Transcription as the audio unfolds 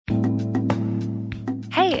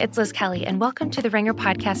it's Liz Kelly, and welcome to the Ringer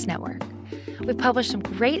Podcast Network. We've published some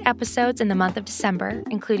great episodes in the month of December,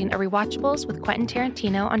 including a Rewatchables with Quentin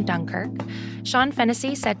Tarantino on Dunkirk. Sean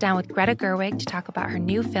Fennessy sat down with Greta Gerwig to talk about her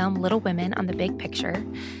new film, Little Women, on the Big Picture.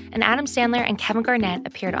 And Adam Sandler and Kevin Garnett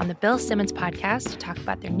appeared on the Bill Simmons podcast to talk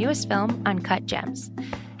about their newest film, Uncut Gems.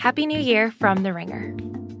 Happy New Year from The Ringer.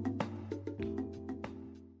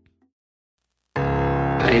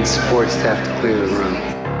 I need support staff to clear the room.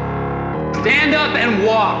 Stand up and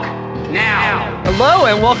walk. Now. Hello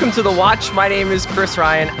and welcome to The Watch. My name is Chris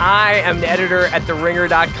Ryan. I am the editor at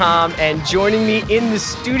TheRinger.com, and joining me in the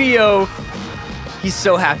studio, he's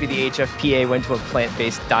so happy the HFPA went to a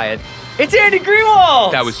plant-based diet. It's Andy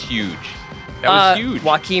Greenwald! That was huge. That was huge.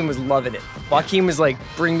 Joaquin was loving it. Joaquin was like,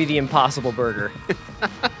 bring me the Impossible Burger.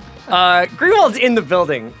 Greenwald's in the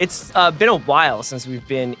building. It's been a while since we've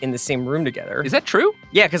been in the same room together. Is that true?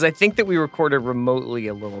 Yeah, because I think that we recorded remotely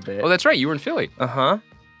a little bit. Oh, that's right. You were in Philly. Uh-huh.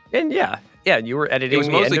 And yeah, you were editing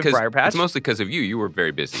the end of Briar Patch. It's mostly because of you. You were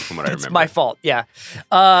very busy, from what I remember. It's my fault, yeah.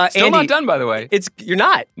 Still Andy, not done, by the way. You're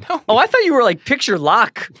not? No. Oh, I thought you were like picture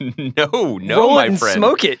lock. No, Roll my it and friend.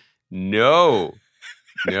 Smoke it. No.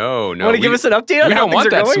 Want to give us an update on we how don't things want are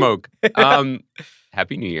that going? smoke.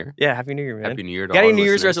 Happy New Year. Yeah, Happy New Year, man. Happy New Year to Got all any our New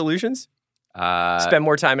Year's listeners. resolutions? Spend Spend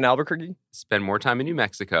more time in Albuquerque? more time in New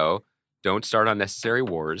Mexico. Don't start unnecessary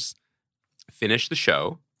wars. Finish the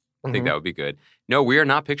show. I think that would be good. No, we are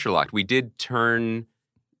not picture locked. We did turn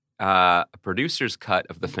a producer's cut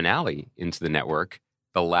of the finale into the network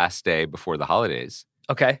the last day before the holidays.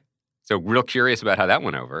 Okay. So real curious about how that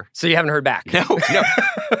went over. So you haven't heard back? No.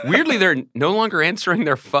 Weirdly, they're no longer answering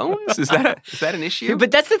their phones. Is that an issue?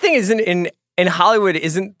 But that's the thing, is in Hollywood,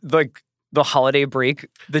 isn't like the holiday break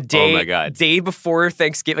the day, Oh my God. day before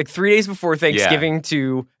Thanksgiving, like 3 days before Thanksgiving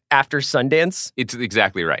to after Sundance? It's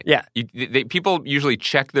exactly right. Yeah. People usually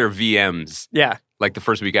check their VMs Yeah. like the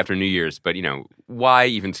first week after New Year's, but why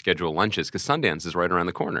even schedule lunches? Because Sundance is right around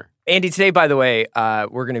the corner. Andy, today, by the way,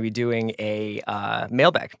 we're going to be doing a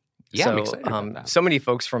mailbag. Yeah, so, I'm excited about that. So many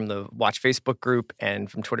folks from the Watch Facebook group and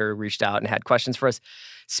from Twitter reached out and had questions for us.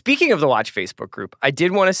 Speaking of the Watch Facebook group, I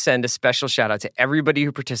did want to send a special shout out to everybody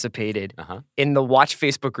who participated in the Watch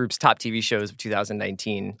Facebook group's top TV shows of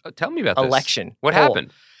 2019 Oh, tell me about this. election. What poll.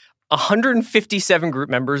 happened? 157 group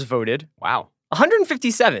members voted. Wow.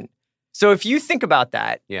 157. So if you think about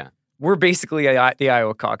that, Yeah. we're basically the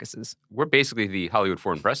Iowa caucuses. We're basically the Hollywood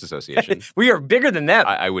Foreign Press Association. We are bigger than them.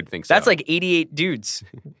 I would think so. That's like 88 dudes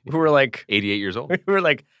who were like, 88 years old. who were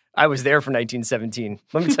like, I was there for 1917.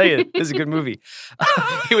 Let me tell you, this is a good movie.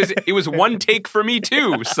 It was one take for me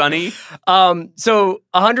too, Sonny. So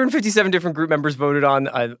 157 different group members voted on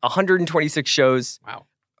 126 shows. Wow.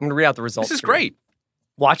 I'm going to read out the results. This is here. great.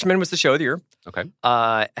 Watchmen was the show of the year. Okay.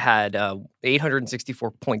 Had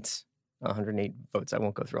 864 points, 108 votes. I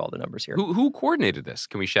won't go through all the numbers here. Who coordinated this?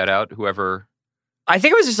 Can we shout out whoever? I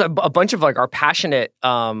think it was just a bunch of like our passionate,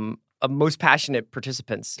 most passionate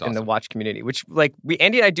participants in the awesome. Watch community, which like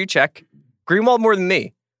Andy and I do check. Greenwald more than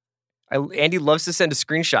me. Andy loves to send a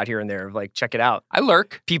screenshot here and there of like, check it out. I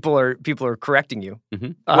lurk. People are correcting you.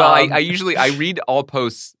 Mm-hmm. Well, I usually read all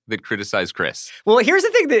posts that criticize Chris. Well, here's the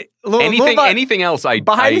thing that Anything else,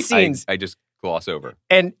 behind the scenes, I just gloss over.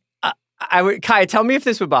 and I would, Kai, tell me if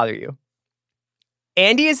this would bother you.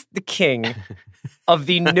 Andy is the king of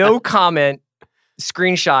the no comment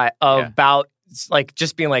screenshot about like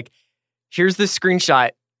just being like, here's this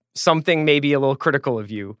screenshot, something maybe a little critical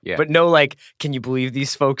of you, but no like, can you believe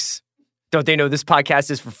these folks? Don't they know this podcast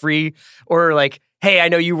is for free? Or like, hey, I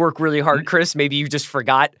know you work really hard, Chris. Maybe you just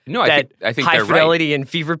forgot I think High they're Fidelity right. and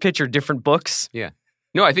Fever Pitch are different books. Yeah.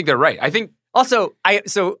 No, I think they're right. I think Also,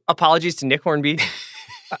 so apologies to Nick Hornby.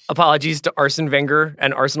 Apologies to Arsene Wenger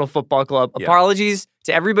and Arsenal Football Club. Yeah. Apologies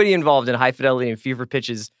to everybody involved in High Fidelity and Fever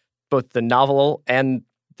Pitches, both the novel and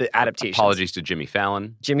the adaptation. apologies to Jimmy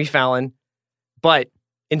Fallon. Jimmy Fallon. But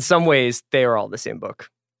in some ways, they are all the same book.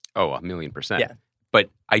 Oh, 1,000,000%. Yeah. But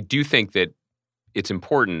I do think that it's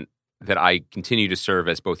important that I continue to serve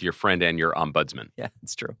as both your friend and your ombudsman. Yeah,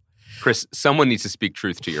 it's true. Chris, someone needs to speak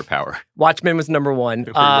truth to your power. Watchmen was number one.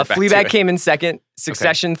 We're back to Fleabag it. came in second.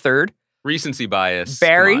 Succession third. Recency bias.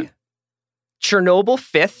 Barry. Come Chernobyl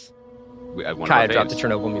fifth. on. We had one of Kai our dropped the faves.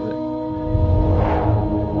 Chernobyl music.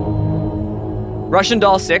 Russian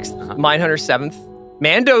Doll sixth. Mindhunter seventh.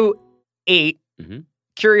 Mando eight. Mhm.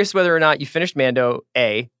 Curious whether or not you finished Mando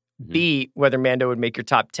A. B, whether Mando would make your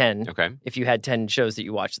top 10 Okay. if you had 10 shows that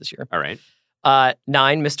you watched this year. All right.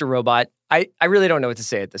 9, Mr. Robot. I really don't know what to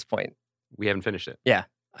say at this point. We haven't finished it. Yeah,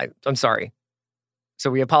 I'm sorry.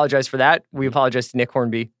 So we apologize for that. We apologize to Nick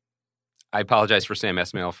Hornby. I apologize for Sam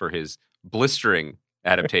Esmail for his blistering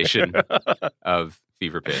adaptation of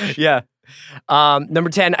fever pitch. Yeah. Number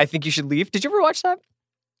 10, I Think You Should Leave. Did you ever watch that?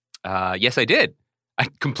 Yes, I did. I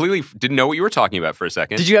completely didn't know what you were talking about for a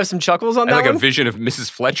second. Did you have some chuckles on I that had like one? a vision of Mrs.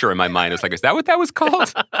 Fletcher in my mind. It's like, is that what that was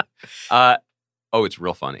called? It's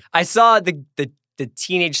real funny. I saw the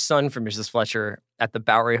teenage son from Mrs. Fletcher at the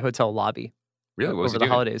Bowery Hotel lobby. Really? What was over he the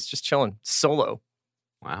doing? holidays, just chilling, solo,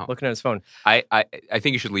 Wow. looking at his phone. I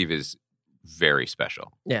Think You Should Leave is very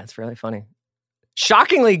special. Yeah, it's really funny.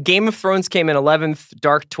 Shockingly, Game of Thrones came in 11th,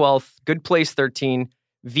 Dark 12th, Good Place 13,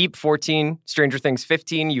 Veep 14, Stranger Things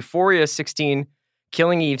 15, Euphoria 16,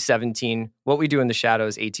 Killing Eve 17, What We Do in the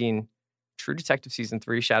Shadows 18, True Detective Season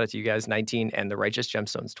 3, shout out to you guys, 19, and The Righteous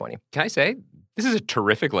Gemstones 20. Can I say, this is a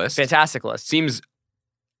terrific list. Fantastic list. Seems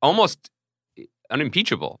almost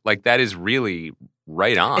unimpeachable. Like, that is really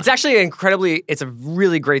right on. It's actually it's a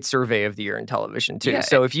really great survey of the year in television, too. Yeah.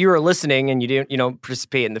 So if you are listening and you don't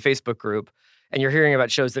participate in the Facebook group and you're hearing about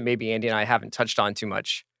shows that maybe Andy and I haven't touched on too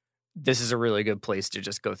much, this is a really good place to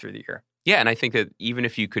just go through the year. Yeah, and I think that even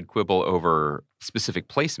if you could quibble over specific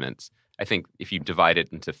placements, I think if you divide it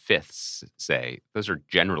into fifths, say, those are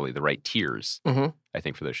generally the right tiers, I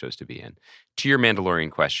think, for those shows to be in. To your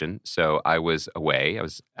Mandalorian question, so I was away. I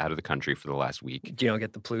was out of the country for the last week. You don't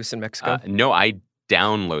get the plus in Mexico? No, I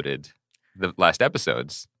downloaded the last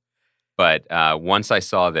episodes. But once I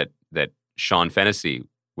saw that Sean Fennessy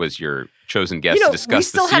was your chosen guest to discuss we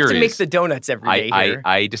still the series, have to make the donuts every day here.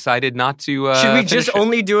 I decided not to Should we finish just it.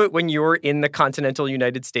 only do it when you're in the continental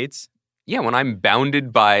United States? Yeah, when I'm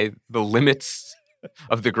bounded by the limits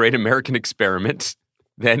of the great American experiment,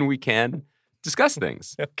 then we can discuss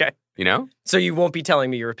things. Okay. You know? So you won't be telling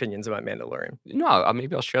me your opinions about Mandalorian. No,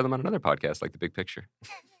 maybe I'll share them on another podcast, like The Big Picture.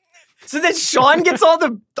 So that Sean gets all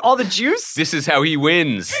the juice? This is how he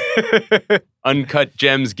wins. Uncut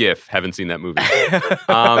Gems gif. Haven't seen that movie.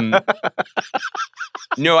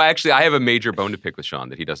 No, actually, I have a major bone to pick with Sean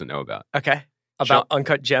that he doesn't know about. Okay. About Sean,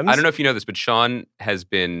 Uncut Gems? I don't know if you know this, but Sean has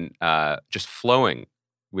been just flowing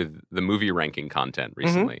with the movie ranking content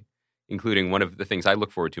recently, including one of the things I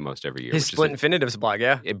look forward to most every year. His Split Infinitives blog,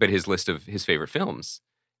 yeah. But his list of his favorite films.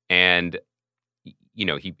 And,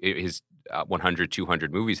 his 100,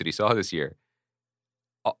 200 movies that he saw this year.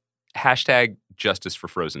 Hashtag justice for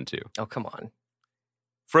Frozen 2. Oh, come on.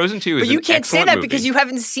 Frozen 2 is But you an can't say excellent that movie. because you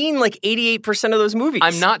haven't seen like 88% of those movies.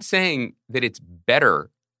 I'm not saying that it's better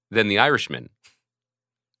than The Irishman.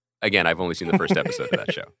 Again, I've only seen the first episode of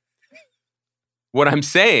that show. What I'm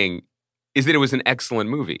saying is that it was an excellent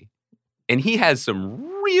movie. And he has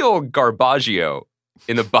some real garbaggio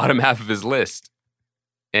in the bottom half of his list.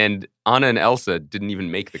 And Anna and Elsa didn't even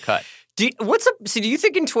make the cut. Do you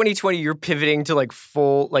think in 2020 you're pivoting to like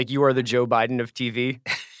full, like you are the Joe Biden of TV?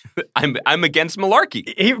 I'm against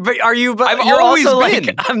malarkey. But are you? But I've you're always also been.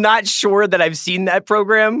 like, I'm not sure that I've seen that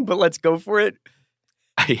program, but let's go for it.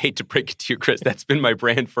 I hate to break it to you, Chris. That's been my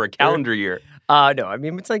brand for a calendar year. No, I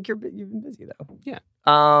mean, it's like you've been busy though. Yeah.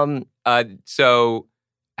 So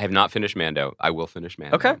I have not finished Mando. I will finish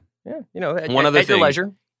Mando. Okay. Yeah. One other at your thing.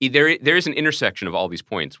 leisure. There is an intersection of all these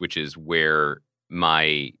points, which is where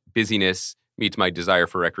my busyness meets my desire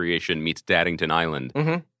for recreation meets Daddington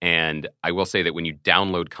Island. And I will say that when you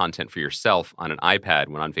download content for yourself on an iPad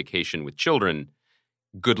when on vacation with children,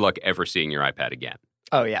 good luck ever seeing your iPad again.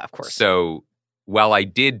 Oh, yeah, of course. So while I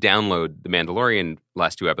did download The Mandalorian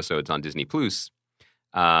last 2 episodes on Disney+,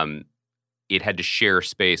 it had to share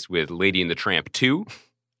space with Lady and the Tramp 2.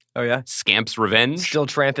 Oh, yeah? Scamp's Revenge. Still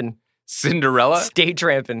tramping. Cinderella. Stay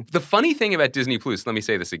tramping. The funny thing about Disney Plus, let me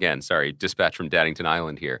say this again. Sorry, dispatch from Daddington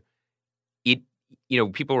Island here.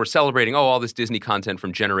 People were celebrating, all this Disney content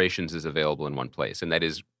from generations is available in one place. And that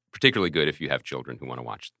is particularly good if you have children who want to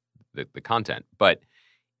watch the content. But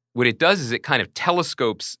what it does is it kind of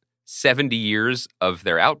telescopes 70 years of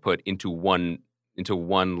their output into one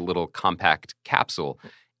little compact capsule.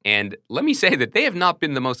 And let me say that they have not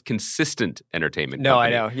been the most consistent entertainment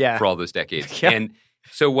company I know, yeah. for all those decades. Yeah. And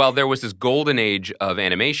so while there was this golden age of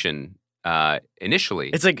animation initially.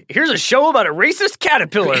 It's like, here's a show about a racist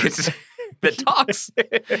caterpillar. that talks.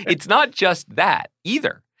 It's not just that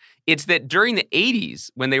either. It's that during the 80s,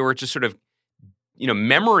 when they were just sort of,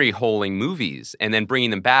 memory holing movies and then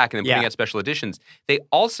bringing them back and then putting out special editions, they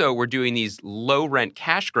also were doing these low rent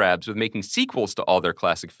cash grabs with making sequels to all their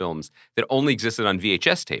classic films that only existed on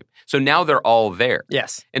VHS tape. So now they're all there.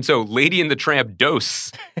 Yes. And so Lady and the Tramp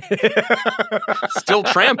Dose, still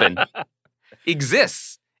tramping,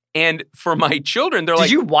 exists. And for my children, they're like...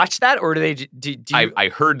 Did you watch that or do they... I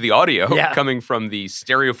heard the audio coming from the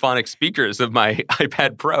stereophonic speakers of my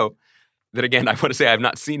iPad Pro that, again, I want to say I have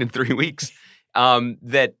not seen in 3 weeks.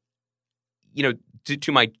 That,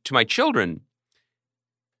 to my children,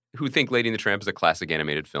 who think Lady and the Tramp is a classic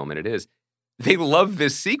animated film, and it is, they love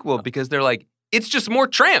this sequel because they're like, it's just more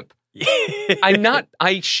Tramp.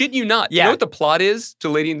 I shit you not. Yeah. You know what the plot is to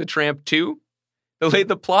Lady and the Tramp 2?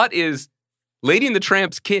 The plot is Lady and the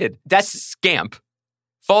Tramp's kid, that's Scamp,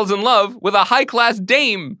 falls in love with a high-class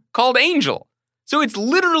dame called Angel. So it's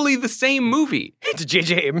literally the same movie. It's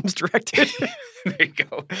J.J. Abrams directed. There you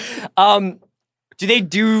go. Do they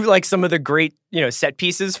do like some of the great, set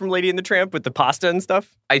pieces from Lady and the Tramp with the pasta and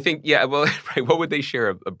stuff? I think, yeah, well, right, what would they share?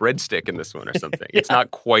 A breadstick in this one or something? It's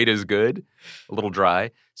not quite as good, a little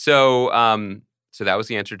dry. So that was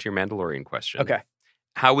the answer to your Mandalorian question. Okay.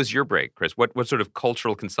 How was your break, Chris? What sort of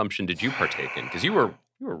cultural consumption did you partake in? Because you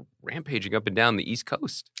were rampaging up and down the East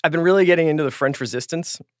Coast. I've been really getting into the French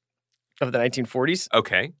Resistance of the 1940s.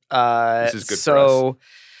 Okay. This is good for us.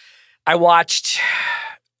 I watched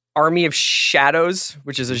Army of Shadows,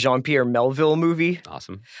 which is a Jean-Pierre Melville movie.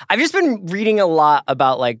 Awesome. I've just been reading a lot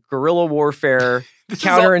about like guerrilla warfare,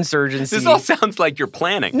 counterinsurgency. This all sounds like you're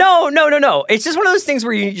planning. No. It's just one of those things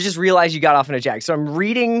where you just realize you got off in a jag. So I'm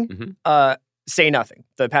reading Say Nothing,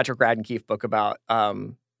 the Patrick Radden Keefe book about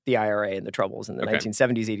the IRA and the troubles in the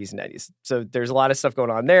 1970s, 80s, and 90s. So there's a lot of stuff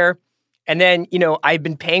going on there. And then, I've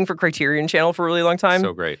been paying for Criterion Channel for a really long time.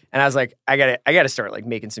 So great. And I was like, I gotta start like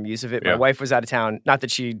making some use of it. My wife was out of town. Not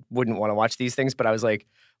that she wouldn't want to watch these things, but I was like,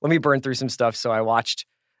 let me burn through some stuff. So I watched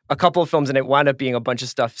a couple of films, and it wound up being a bunch of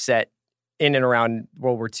stuff set in and around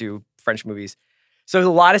World War II French movies. So a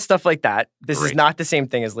lot of stuff like that. This is not the same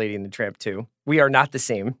thing as Lady and the Tramp 2. We are not the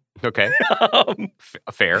same. Okay.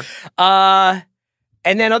 Fair.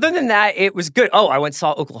 And then other than that, it was good. Oh, I went and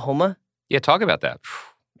saw Oklahoma. Yeah, talk about that.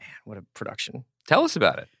 Man, what a production. Tell us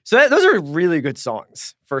about it. So those are really good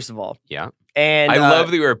songs, first of all. Yeah. And I love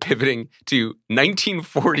that we were pivoting to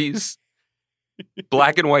 1940s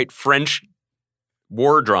black and white French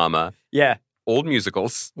war drama. Yeah. Old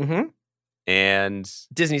musicals. Mm-hmm. And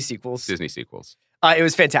Disney sequels. It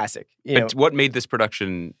was fantastic. But what made this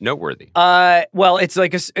production noteworthy? Well, it's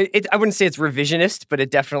like I wouldn't say it's revisionist, but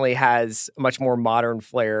it definitely has a much more modern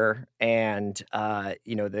flair, and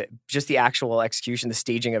just the actual execution, the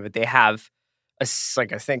staging of it. They have I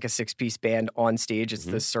think a 6-piece band on stage. It's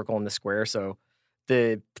the circle and the square, so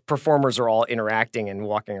the performers are all interacting and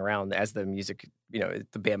walking around as the music,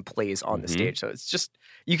 the band plays on the stage. So it's just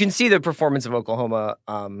you can see the performance of Oklahoma.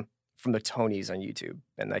 From the Tonys on YouTube,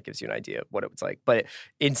 and that gives you an idea of what it was like. But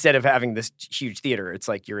instead of having this huge theater, it's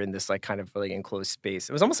like you're in this like kind of really enclosed space.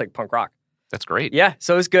 It was almost like punk rock. That's great. Yeah,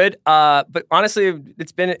 so it was good. But honestly,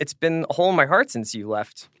 it's been a hole in my heart since you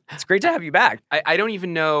left. It's great to have you back. I don't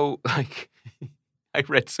even know. Like, I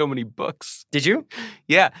read so many books. Did you?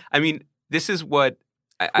 Yeah. I mean, this is what.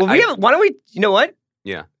 Why don't we? You know what?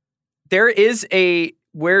 Yeah. There is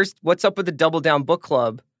what's up with the Double Down Book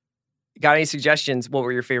Club? Got any suggestions? What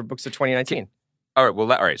were your favorite books of 2019? All right.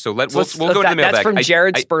 Well, all right. So we'll go to the mailbag. That's from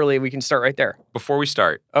Jared Spurley. We can start right there. Before we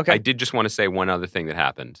start, okay. I did just want to say one other thing that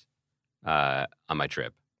happened on my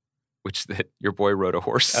trip, which is that your boy rode a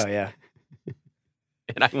horse. Oh, yeah.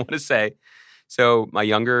 And I want to say, so my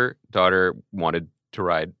younger daughter wanted to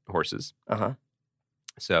ride horses. Uh-huh.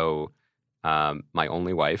 So my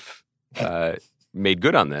only wife made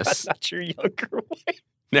good on this. That's not your younger wife.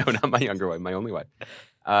 No, not my younger wife. My only wife.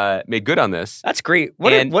 Made good on this. That's great.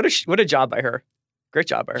 What a job by her. Great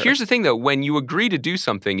job by her. Here's the thing, though. When you agree to do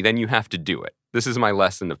something, then you have to do it. This is my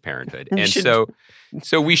lesson of parenthood. And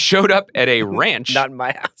so we showed up at a ranch. Not in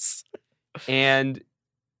my house. And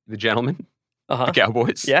the gentleman, the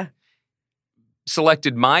cowboys,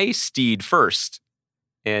 selected my steed first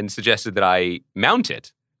and suggested that I mount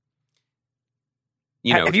it.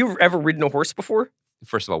 Have you ever ridden a horse before?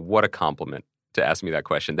 First of all, what a compliment to ask me that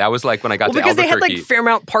question. That was like when I got to because Albuquerque. They had like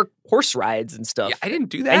Fairmount Park horse rides and stuff. Yeah, I didn't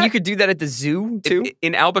do that. And you could do that at the zoo too?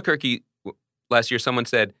 In Albuquerque last year, someone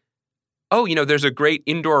said, oh, there's a great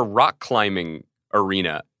indoor rock climbing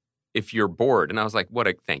arena if you're bored. And I was like,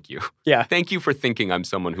 thank you. Yeah. Thank you for thinking I'm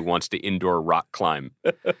someone who wants to indoor rock climb.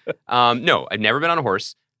 No, I've never been on a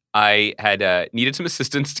horse. I had needed some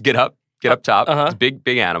assistance to get up top. It's a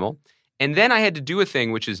big animal. And then I had to do a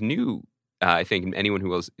thing which is new. I think anyone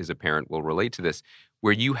who is a parent will relate to this,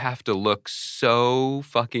 where you have to look so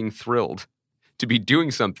fucking thrilled to be doing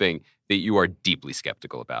something that you are deeply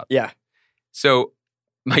skeptical about. Yeah. So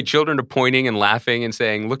my children are pointing and laughing and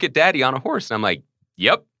saying, look at daddy on a horse. And I'm like,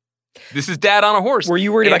 yep, this is dad on a horse. Were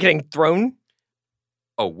you worried about getting thrown?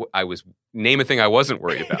 Oh, name a thing I wasn't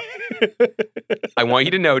worried about. I want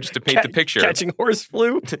you to know, just to paint the picture. Catching horse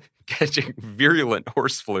flu? Catching virulent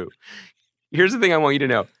horse flu. Here's the thing I want you to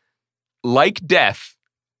know. Like death,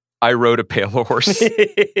 I rode a pale horse.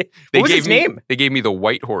 What was its name? They gave me the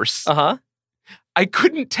white horse. Uh-huh. I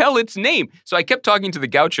couldn't tell its name. So I kept talking to the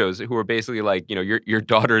gauchos who were basically like, your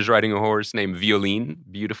daughter is riding a horse named Violin,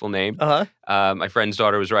 beautiful name. My friend's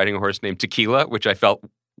daughter was riding a horse named Tequila, which I felt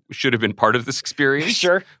should have been part of this experience.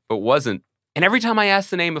 Sure. But wasn't. And every time I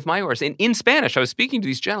asked the name of my horse, and in Spanish, I was speaking to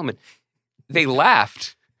these gentlemen, they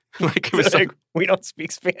laughed. Like it was like, we don't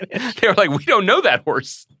speak Spanish. They were like, we don't know that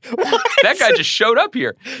horse. That guy just showed up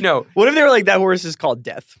here. No. What if they were like, that horse is called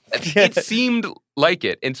Death? It seemed like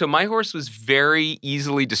it. And so my horse was very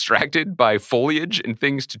easily distracted by foliage and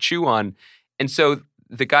things to chew on. And so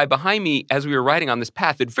the guy behind me, as we were riding on this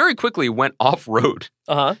path, it very quickly went off-road.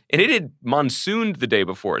 And it had monsooned the day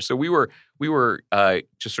before. So we were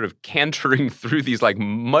just sort of cantering through these like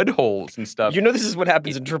mud holes and stuff. This is what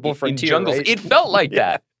happens in Triple Frontier, in jungles. Right? It felt like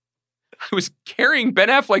that. I was carrying Ben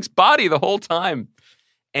Affleck's body the whole time.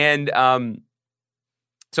 And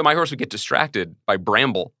so my horse would get distracted by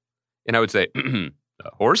bramble. And I would say,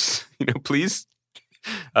 horse, please.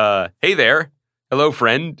 Hey there. Hello,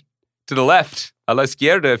 friend. To the left. A la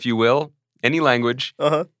izquierda, if you will. Any language.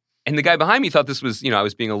 And the guy behind me thought this was, I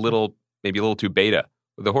was being maybe a little too beta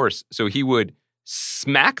with the horse. So he would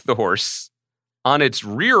smack the horse on its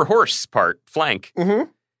rear horse flank,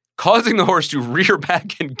 causing the horse to rear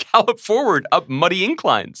back and gallop forward up muddy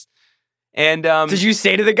inclines. And did you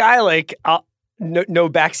say to the guy, like, no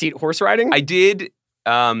backseat horse riding? I did.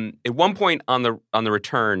 At one point on the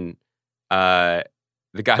return,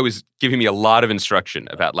 the guy was giving me a lot of instruction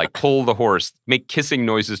about like pull the horse, make kissing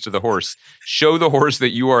noises to the horse, show the horse that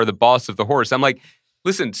you are the boss of the horse. I'm like,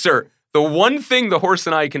 listen, sir, the one thing the horse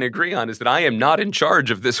and I can agree on is that I am not in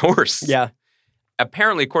charge of this horse. Yeah.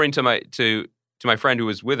 Apparently, according to my friend who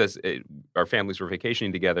was with us, our families were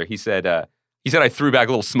vacationing together. He said I threw back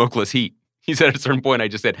a little smokeless heat. He said at a certain point, I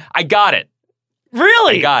just said, I got it.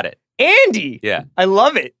 Really? I got it. Andy. Yeah. I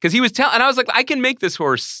love it. Because he was and I was like, I can make this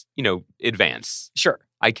horse, advance. Sure.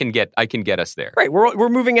 I can get us there. Right. We're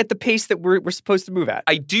moving at the pace that we're supposed to move at.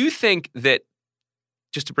 I do think that,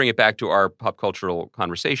 just to bring it back to our pop cultural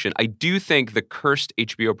conversation, I do think the cursed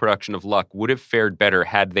HBO production of Luck would have fared better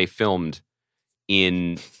had they filmed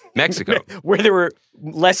in Mexico. Where there were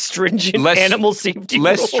less stringent animal safety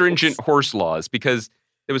less rules. stringent horse laws, because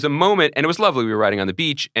there was a moment, and it was lovely, we were riding on the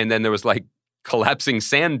beach, and then there was like collapsing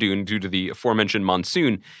sand dune due to the aforementioned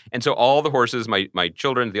monsoon. And so all the horses, my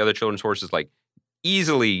children, the other children's horses, like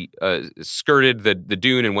easily skirted the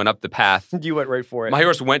dune and went up the path. You went right for it. My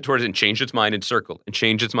horse went towards it and changed its mind and circled and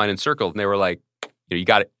changed its mind and circled. And they were like, you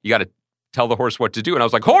got to tell the horse what to do. And I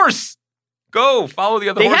was like, horse, go follow the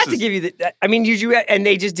other horses. They had to give you and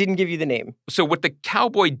they just didn't give you the name. So what the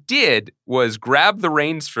cowboy did was grab the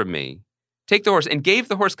reins from me, take the horse, and gave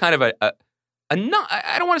the horse kind of a not,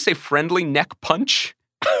 I don't want to say friendly neck punch,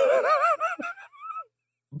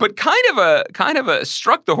 but kind of a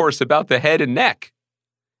struck the horse about the head and neck.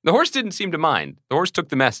 The horse didn't seem to mind. The horse took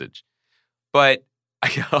the message. But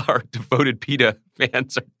our devoted PETA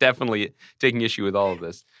fans are definitely taking issue with all of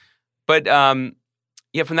this. But from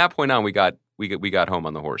that point on, we got home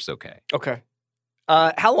on the horse. Okay. Okay.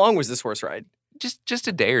 How long was this horse ride? Just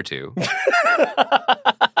a day or two.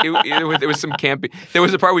 It was some camping. There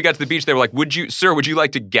was a part we got to the beach. They were like, would you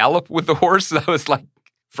like to gallop with the horse? And I was like,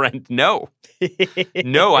 friend, no.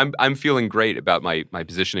 No, I'm feeling great about my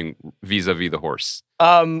positioning vis-a-vis the horse.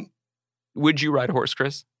 Would you ride a horse,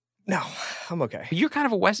 Chris? No, I'm okay. You're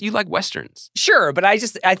kind of you like Westerns. Sure, but I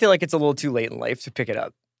feel like it's a little too late in life to pick it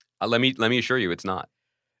up. Let me assure you it's not.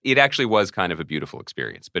 It actually was kind of a beautiful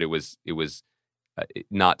experience, but it was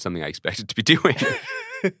not something I expected to be doing.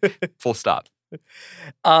 Full stop.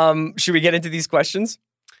 Should we get into these questions?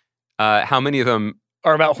 How many of them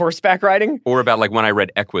are about horseback riding? Or about like when I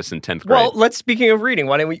read Equus in 10th grade? Well, speaking of reading,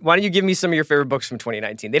 why don't you give me some of your favorite books from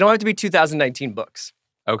 2019? They don't have to be 2019 books.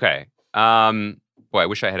 Okay. Boy, I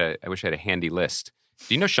wish I had a handy list.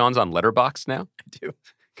 Do you know Sean's on Letterboxd now? I do.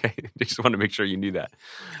 Okay. I just wanted to make sure you knew that.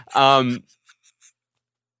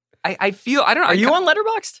 I feel, I don't know. Are you on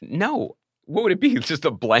Letterboxd? No. What would it be? It's just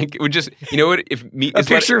a blank. It would just, you know what? If me, a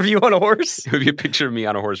picture of you on a horse? It would be a picture of me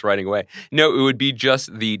on a horse riding away. No, it would be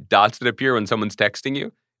just the dots that appear when someone's texting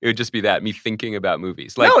you. It would just be that, me thinking about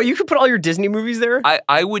movies. Like, no, you could put all your Disney movies there.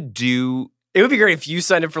 I would do. It would be great if you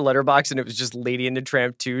signed up for Letterboxd and it was just Lady and the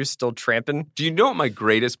Tramp 2 still tramping. Do you know what my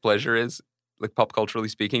greatest pleasure is, like pop culturally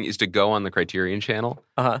speaking, is to go on the Criterion channel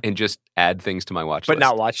and just add things to my watch list. But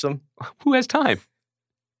not watch them? Who has time?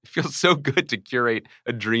 It feels so good to curate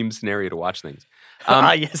a dream scenario to watch things.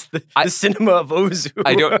 Yes, the cinema of Ozu.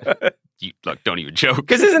 I don't. Look, don't even joke.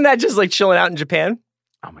 Because isn't that just like chilling out in Japan?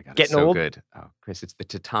 Oh my God, getting it's so old? good. Oh, Chris, it's the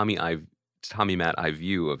tatami mat eye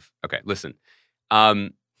view of. Okay, listen.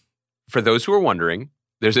 For those who are wondering,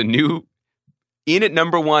 there's a new in at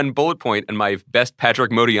number 1 bullet point in my best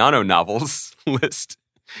Patrick Modiano novels list.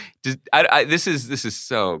 This is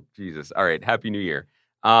so Jesus. All right, Happy New Year.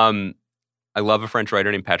 I love a French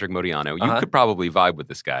writer named Patrick Modiano. You could probably vibe with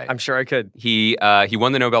this guy. I'm sure I could. He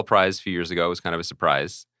won the Nobel Prize a few years ago. It was kind of a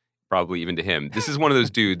surprise, probably even to him. This is one of those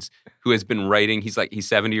dudes who has been writing. He's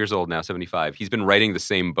 70 years old now, 75. He's been writing the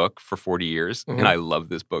same book for 40 years, and I love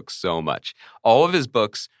this book so much. All of his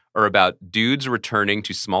books are about dudes returning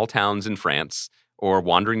to small towns in France or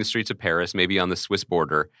wandering the streets of Paris, maybe on the Swiss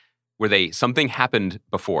border, where something happened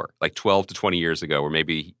before, like 12 to 20 years ago, where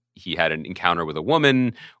maybe he had an encounter with a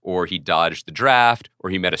woman, or he dodged the draft, or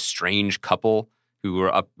he met a strange couple who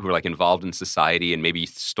were like involved in society and maybe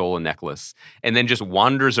stole a necklace, and then just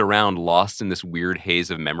wanders around lost in this weird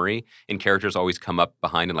haze of memory. And characters always come up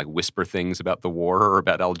behind and like whisper things about the war or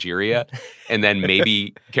about Algeria, and then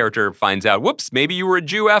maybe character finds out, whoops, maybe you were a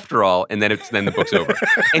Jew after all, and then the book's over.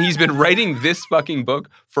 And he's been writing this fucking book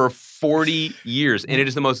for 40 years, and it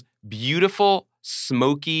is the most beautiful,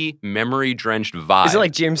 smoky, memory-drenched vibe. Is it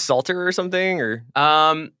like James Salter or something? Or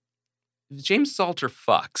James Salter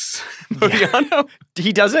fucks. Modiano.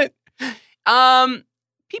 He doesn't?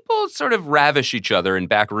 People sort of ravish each other in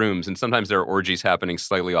back rooms, and sometimes there are orgies happening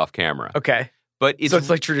slightly off camera. Okay. But so it's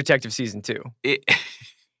like True Detective Season 2.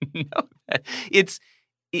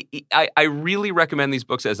 I really recommend these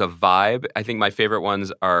books as a vibe. I think my favorite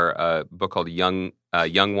ones are a book called Young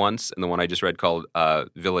Once, and the one I just read called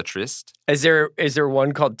Villa Triste. Is there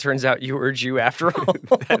one called Turns Out You Were a Jew After All?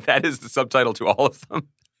 that is the subtitle to all of them.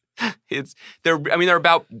 They're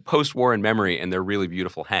about post-war and memory, and they're really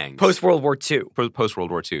beautiful hangs. Post-World War II.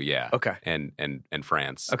 Post-World War II, yeah. Okay. And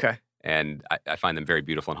France. Okay. And I find them very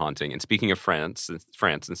beautiful and haunting. And speaking of France,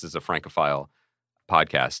 this is a Francophile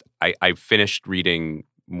podcast, I finished reading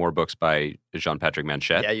more books by Jean-Patrick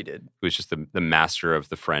Manchette. Yeah, you did. Who is just the master of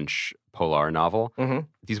the French polar novel. Mm-hmm.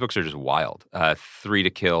 These books are just wild. 3 to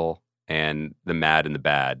Kill and The Mad and the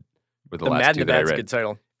Bad were the last Mad two and the that I Bad's read. a good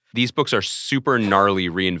title. These books are super gnarly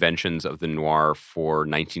reinventions of the noir for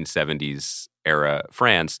 1970s era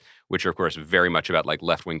France, which are, of course, very much about like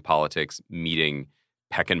left-wing politics meeting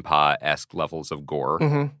Peckinpah-esque levels of gore.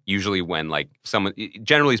 Mm-hmm. Usually when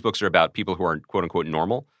generally these books are about people who are quote-unquote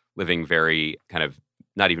normal, living very kind of,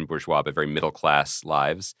 not even bourgeois, but very middle-class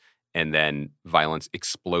lives. And then violence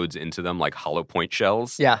explodes into them like hollow point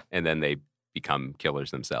shells. Yeah. And then they become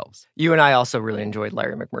killers themselves. You and I also really enjoyed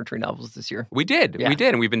Larry McMurtry novels this year. We did. Yeah. We did.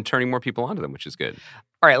 And we've been turning more people onto them, which is good.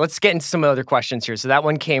 All right, let's get into some other questions here. So that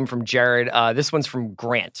one came from Jared. This one's from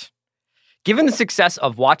Grant. Given the success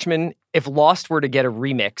of Watchmen, if Lost were to get a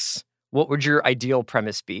remix, what would your ideal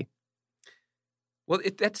premise be? Well,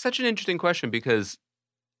 that's such an interesting question because,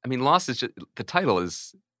 I mean, Lost is just, the title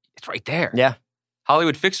is, it's right there. Yeah.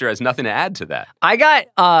 Hollywood Fixer has nothing to add to that. I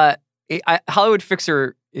got, Hollywood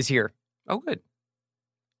Fixer is here. Oh, good.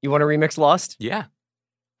 You want to remix Lost? Yeah.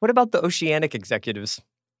 What about the Oceanic executives?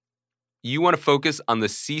 You want to focus on the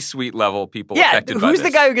C-suite level people affected by this. Yeah, who's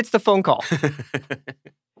the guy who gets the phone call?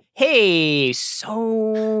 Hey,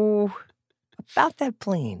 so about that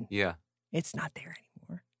plane. Yeah. It's not there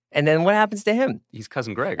anymore. And then what happens to him? He's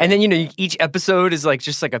Cousin Greg. And then, each episode is like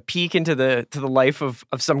just like a peek into the life of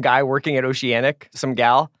some guy working at Oceanic, some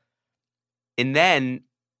gal. And then,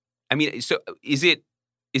 I mean, so is it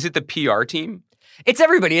the PR team? It's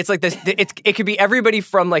everybody. It's like this. It could be everybody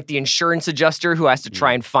from like the insurance adjuster who has to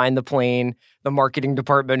try and find the plane, the marketing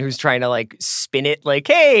department who's trying to like spin it like,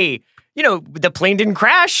 hey, the plane didn't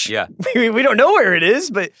crash. Yeah. We don't know where it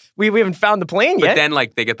is, but we haven't found the plane yet. But then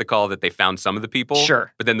like they get the call that they found some of the people.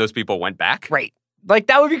 Sure. But then those people went back. Right. Like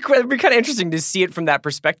that would be kind of interesting to see it from that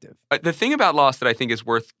perspective. The thing about Lost that I think is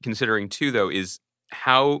worth considering too, though, is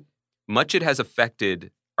how much it has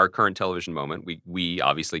affected our current television moment. We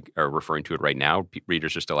obviously are referring to it right now.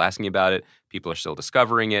 Readers are still asking about it. People are still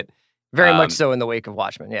discovering it. Very much so in the wake of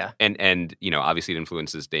Watchmen, yeah. And obviously it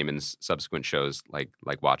influences Damon's subsequent shows like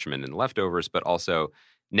Watchmen and Leftovers, but also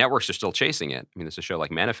networks are still chasing it. I mean, there's a show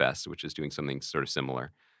like Manifest, which is doing something sort of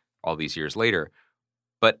similar all these years later.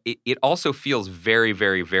 But it also feels very,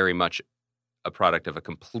 very, very much a product of a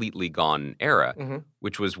completely gone era,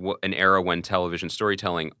 which was an era when television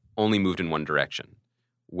storytelling only moved in one direction,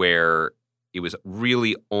 where it was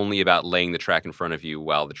really only about laying the track in front of you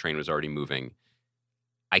while the train was already moving.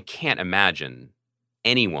 I can't imagine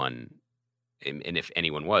anyone, and if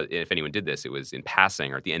anyone did this, it was in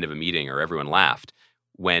passing or at the end of a meeting or everyone laughed.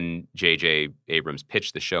 When J.J. Abrams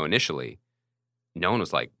pitched the show initially, no one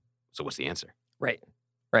was like, so what's the answer? Right.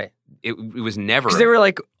 It was never. Because they were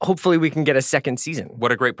like, hopefully we can get a second season.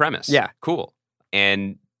 What a great premise. Yeah. Cool.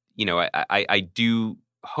 And, I do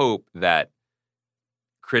hope that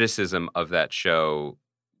criticism of that show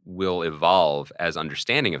will evolve as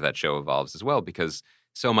understanding of that show evolves as well, because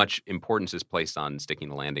so much importance is placed on sticking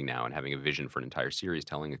the landing now and having a vision for an entire series,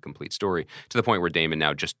 telling a complete story, to the point where Damon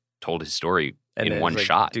now just told his story in one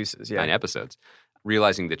shot, deuces, 9 episodes,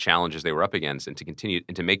 realizing the challenges they were up against, and to continue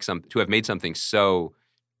and to have made something so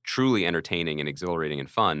truly entertaining and exhilarating and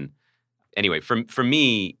fun. Anyway, for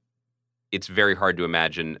me, it's very hard to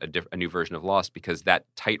imagine a new version of Lost, because that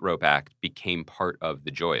tightrope act became part of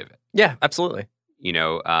the joy of it. Yeah, absolutely. You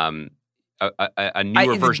know, a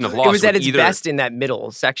newer version of Lost. It was at its best in that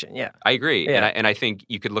middle section. Yeah, I agree. Yeah. And I think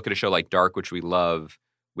you could look at a show like Dark, which we love,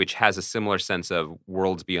 which has a similar sense of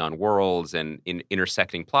worlds beyond worlds and in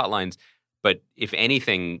intersecting plot lines. But if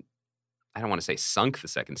anything, I don't want to say sunk the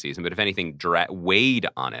second season, but if anything, weighed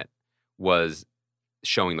on it was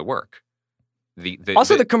showing the work. The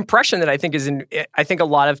compression that I think is in. I think a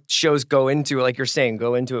lot of shows go into, like you're saying,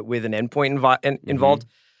 go into it with an endpoint involved.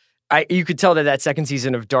 You could tell that second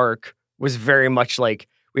season of Dark was very much like,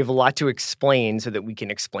 we have a lot to explain so that we can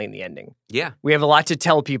explain the ending. Yeah. We have a lot to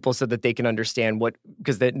tell people so that they can understand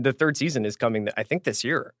because the third season is coming, I think, this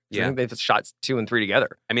year. Yeah. I think they've shot 2 and 3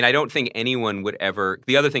 together. I mean, I don't think anyone would ever...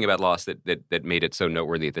 The other thing about Lost that made it so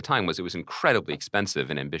noteworthy at the time was it was an incredibly expensive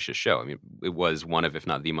and ambitious show. I mean, it was one of, if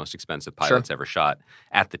not the most expensive pilots ever shot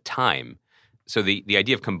at the time. So the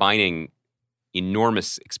idea of combining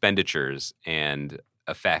enormous expenditures and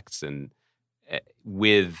effects and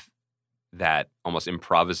with that almost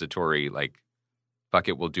improvisatory, like, fuck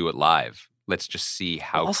it, we'll do it live. Let's just see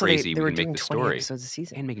how also, crazy they we were can make doing the 20 story. episodes a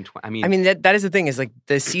season. And making 20. I mean, that is the thing, is like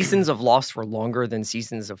the seasons of Lost were longer than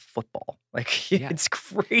seasons of football. Like, it's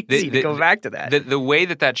crazy to go back to that. The way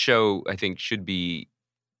that show, I think, should be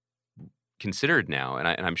considered now, and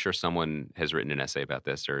I'm sure someone has written an essay about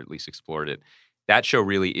this or at least explored it, that show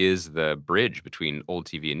really is the bridge between old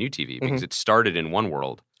TV and new TV, because it started in one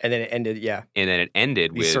world. And then it ended, And then it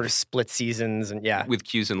ended these with sort of split seasons, and with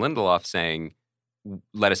Hughes and Lindelof saying,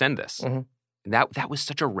 let us end this. And that was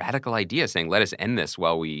such a radical idea, saying, let us end this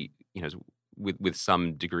while we, with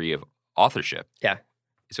some degree of authorship. Yeah.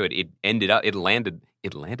 So it ended up, it landed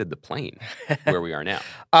the plane where we are now.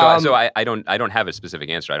 So I don't have a specific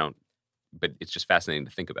answer. But it's just fascinating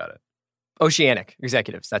to think about it. Oceanic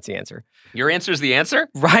executives. That's the answer. Your answer is the answer?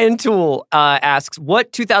 Ryan Toole asks,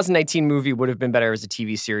 what 2019 movie would have been better as a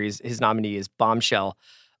TV series? His nominee is Bombshell.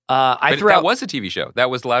 That was a TV show. That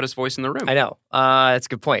was The Loudest Voice in the Room. I know. That's a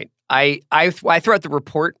good point. I threw out The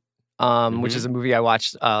Report, which is a movie I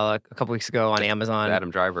watched a couple weeks ago on Amazon. Adam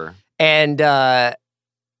Driver. And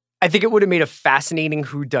I think it would have made a fascinating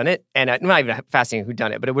whodunit, and not even a fascinating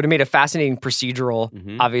whodunit, but it would have made a fascinating procedural.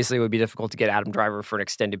 Obviously, it would be difficult to get Adam Driver for an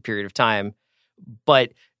extended period of time,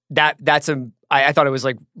 but I thought it was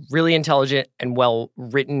like really intelligent and well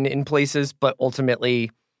written in places, but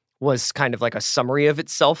ultimately was kind of like a summary of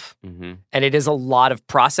itself. And it is a lot of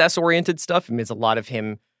process oriented stuff. I mean, it's a lot of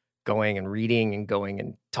him going and reading and going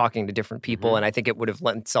and talking to different people, and I think it would have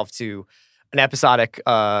lent itself to an episodic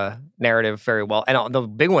narrative very well. And the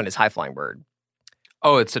big one is High Flying Bird.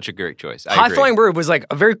 Oh, it's such a great choice. High Flying Bird was like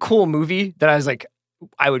a very cool movie that I was like,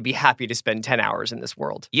 I would be happy to spend 10 hours in this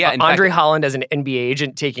world. Yeah. Andre Holland as an NBA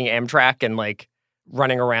agent taking Amtrak and like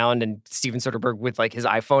running around, and Steven Soderbergh with like his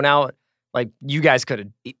iPhone out. Like, you guys could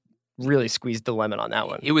have really squeezed the lemon on that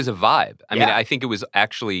one. It was a vibe. I mean, I think it was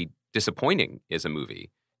actually disappointing as a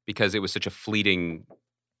movie because it was such a fleeting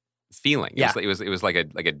feeling. It was like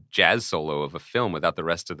a jazz solo of a film without the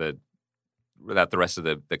rest of the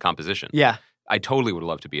composition. Yeah. I totally would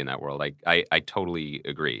love to be in that world. I totally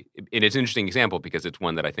agree. And it's an interesting example because it's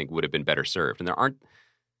one that I think would have been better served. And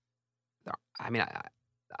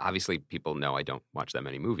obviously people know I don't watch that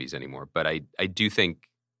many movies anymore, but I do think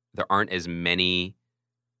there aren't as many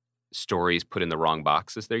stories put in the wrong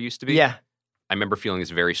box as there used to be. Yeah. I remember feeling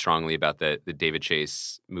this very strongly about the David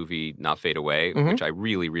Chase movie, Not Fade Away, which I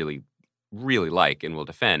really, really, really like and will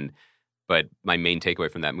defend. But my main takeaway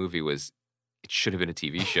from that movie was it should have been a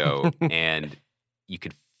TV show, and you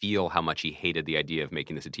could feel how much he hated the idea of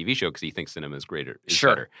making this a TV show because he thinks cinema is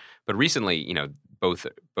better. But recently, both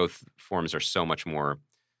forms are so much more.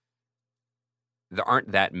 There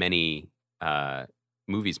aren't that many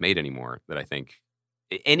movies made anymore that I think.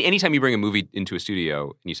 Anytime you bring a movie into a studio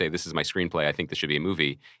and you say, this is my screenplay, I think this should be a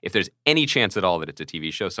movie, if there's any chance at all that it's a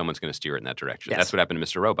TV show, someone's going to steer it in that direction. Yes. That's what happened to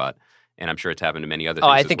Mr. Robot, and I'm sure it's happened to many other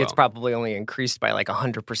things I think as well. it's probably only increased by like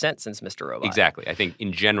 100% since Mr. Robot. Exactly. I think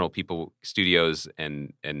in general, studios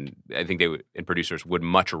and I think and producers would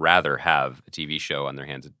much rather have a TV show on their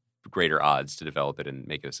hands, greater odds to develop it and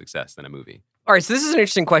make it a success than a movie. All right, so this is an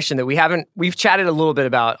interesting question that we've chatted a little bit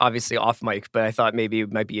about, obviously off mic, but I thought maybe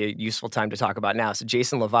it might be a useful time to talk about now. So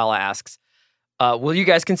Jason Lavala asks, will you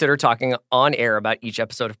guys consider talking on air about each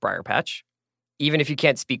episode of Briar Patch, even if you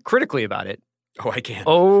can't speak critically about it? Oh, I can.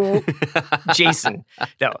 Oh, Jason.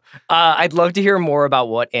 No. I'd love to hear more about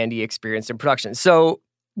what Andy experienced in production. So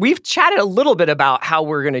we've chatted a little bit about how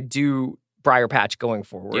we're going to do Briar Patch going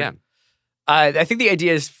forward. Yeah. I think the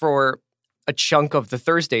idea is for a chunk of the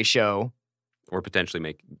Thursday show. Or potentially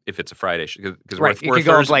make, if it's a Friday show. Because Right. It could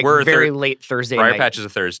go like very late Thursday Briar night. Patch is a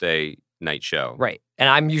Thursday night show. Right. And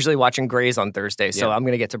I'm usually watching Grey's on Thursday, so Yeah. I'm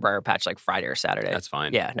going to get to Briar Patch like Friday or Saturday. That's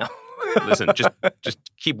fine. Yeah, no. Listen, just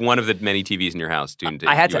keep one of the many TVs in your house tuned to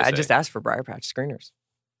I had to. USA. I just asked for Briar Patch screeners.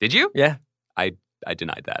 Did you? Yeah. I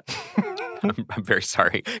denied that. I'm very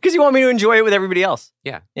sorry. Because you want me to enjoy it with everybody else.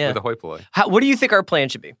 Yeah. Yeah. With a hoi polloi. What do you think our plan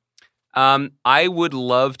should be? I would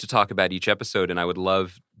love to talk about each episode, and I would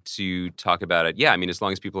love to talk about it. Yeah, I mean, as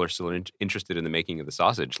long as people are still interested in the making of the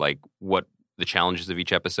sausage, like what the challenges of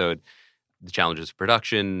each episode, the challenges of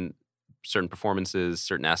production, certain performances,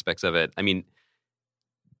 certain aspects of it. I mean,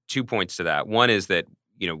 2 points to that. One is that,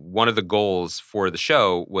 one of the goals for the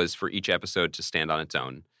show was for each episode to stand on its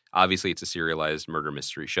own. Obviously, it's a serialized murder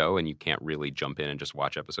mystery show, and you can't really jump in and just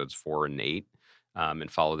watch episodes 4 and 8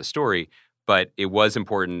 and follow the story. But it was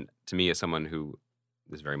important to me as someone who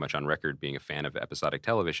is very much on record being a fan of episodic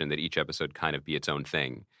television that each episode kind of be its own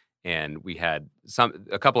thing. And we had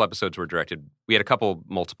a couple episodes were directed. We had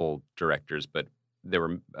multiple directors, but there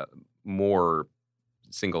were more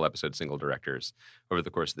single directors over the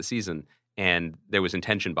course of the season. And there was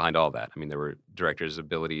intention behind all that. I mean, there were directors'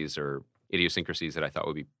 abilities or idiosyncrasies that I thought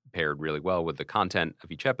would be paired really well with the content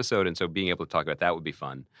of each episode. And so being able to talk about that would be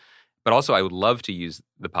fun. But also, I would love to use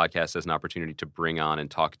the podcast as an opportunity to bring on and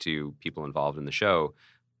talk to people involved in the show.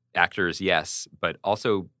 Actors, yes, but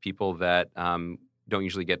also people that don't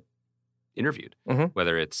usually get interviewed,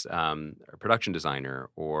 whether it's a production designer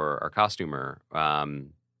or our costumer,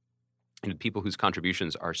 and people whose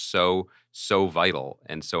contributions are so vital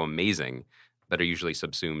and so amazing that are usually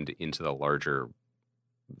subsumed into the larger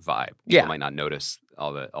vibe. People might not notice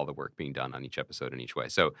all the work being done on each episode in each way.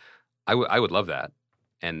 So I would love that.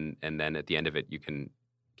 And then at the end of it, you can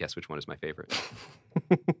guess which one is my favorite.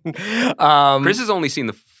 Chris has only seen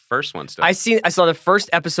the first one still. I saw the first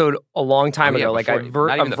episode a long time ago, like a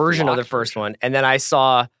version of the first one. And then I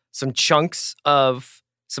saw some chunks of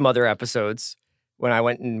some other episodes when I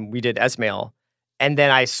went and we did Esmail. And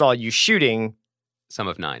then I saw you shooting Some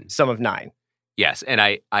of Nine. Yes, and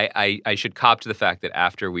I should cop to the fact that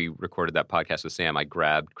after we recorded that podcast with Sam, I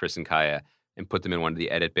grabbed Chris and Kaya and put them in one of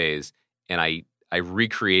the edit bays, and I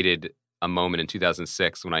recreated a moment in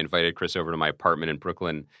 2006 when I invited Chris over to my apartment in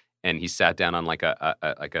Brooklyn, and he sat down on like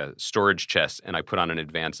a storage chest, and I put on an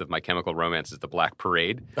advance of My Chemical Romance's The Black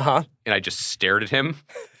Parade, and I just stared at him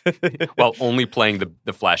while only playing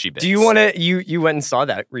the flashy bits. Do you want to? You went and saw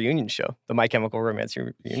that reunion show, the My Chemical Romance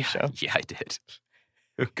reunion show? Yeah, I did.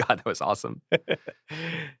 God, that was awesome.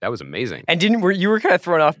 That was amazing. And you were kind of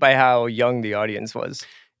thrown off by how young the audience was?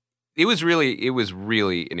 It was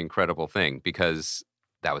really an incredible thing because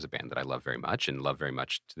that was a band that I love very much and love very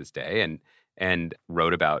much to this day, and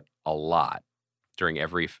wrote about a lot during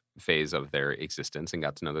every phase of their existence and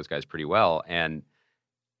got to know those guys pretty well. And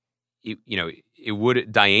it would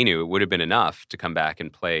have been enough to come back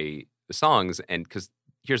and play the songs. And because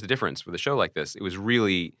here's the difference with a show like this, it was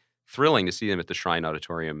really thrilling to see them at the Shrine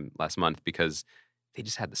Auditorium last month because they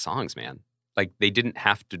just had the songs, man. Like they didn't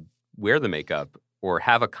have to wear the makeup or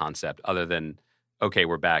have a concept other than, okay,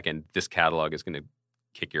 we're back and this catalog is going to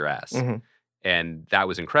kick your ass. And that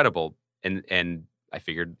was incredible. And I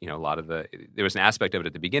figured, there was an aspect of it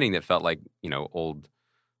at the beginning that felt like, old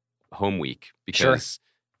home week because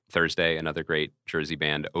Thursday, another great Jersey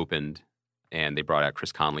band opened and they brought out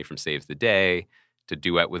Chris Conley from Saves the Day to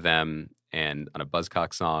duet with them and on a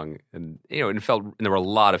Buzzcock song. And, and there were a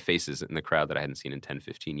lot of faces in the crowd that I hadn't seen in 10,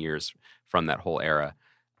 15 years from that whole era.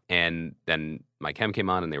 And then My Chem came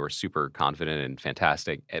on and they were super confident and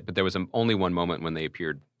fantastic. But there was only one moment when they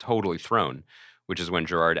appeared totally thrown, which is when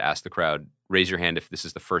Gerard asked the crowd, raise your hand if this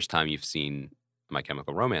is the first time you've seen My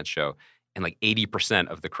Chemical Romance show. And like 80%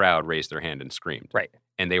 of the crowd raised their hand and screamed. Right.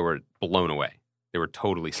 And they were blown away. They were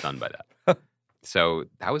totally stunned by that. So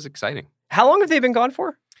that was exciting. How long have they been gone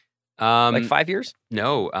for? Like 5 years?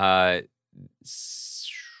 No.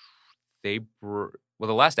 The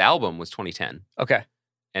last album was 2010. Okay.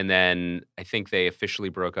 And then I think they officially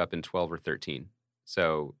broke up in 12 or 13.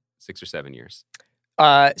 So 6 or 7 years.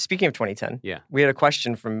 Speaking of 2010, yeah, we had a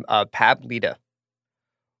question from Pab Lita.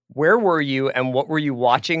 Where were you and what were you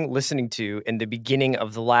watching, listening to in the beginning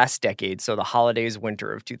of the last decade, so the holidays,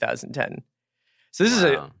 winter of 2010? So this is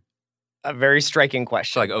a very striking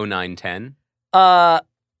question. So like 09, 10? Well,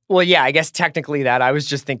 yeah, I guess technically that. I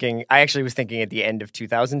actually was thinking at the end of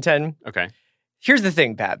 2010. Okay. Here's the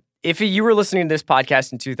thing, Pat. If you were listening to this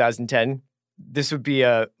podcast in 2010, this would be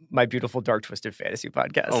My Beautiful Dark Twisted Fantasy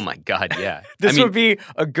podcast. Oh my God, yeah. This would be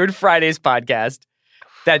a Good Fridays podcast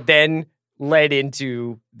that then led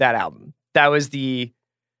into that album. That was the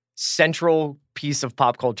central piece of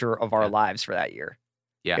pop culture of our lives for that year.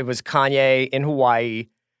 Yeah. It was Kanye in Hawaii,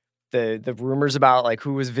 the rumors about like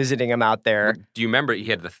who was visiting him out there. Do you remember he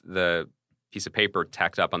had the piece of paper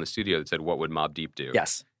tacked up on the studio that said, "What would Mobb Deep do?"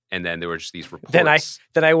 Yes. And then there were just these reports.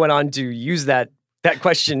 Then I went on to use that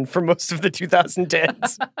question for most of the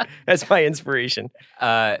 2010s as my inspiration.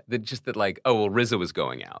 RZA was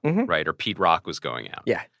going out, right? Or Pete Rock was going out.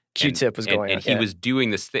 Yeah. Q-Tip was going out. And he was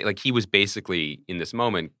doing this thing. Like, he was basically, in this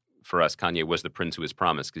moment, for us, Kanye was the prince who was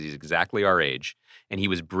promised because he's exactly our age. And he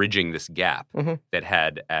was bridging this gap that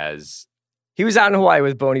had as... He was out in Hawaii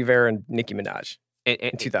with Bon Iver and Nicki Minaj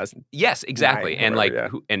in 2000. Yes, exactly. And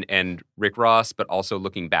and Rick Ross, but also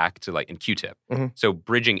looking back to and Q-Tip. So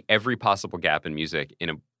bridging every possible gap in music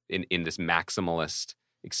in this maximalist,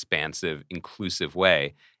 expansive, inclusive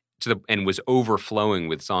way and was overflowing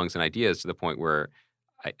with songs and ideas to the point where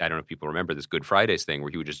I don't know if people remember this Good Fridays thing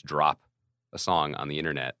where he would just drop a song on the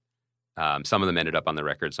internet. Some of them ended up on the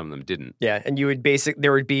record, some of them didn't. Yeah, and you would they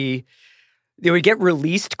would get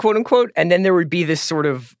released, quote unquote, and then there would be this sort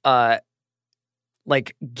of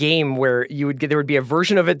game where there would be a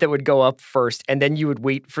version of it that would go up first, and then you would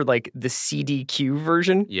wait for the CDQ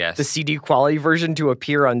version, the CD quality version to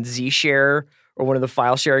appear on Zshare or one of the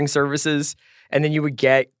file sharing services. And then you would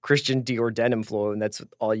get Christian Dior Denim Flow, and that's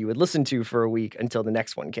all you would listen to for a week until the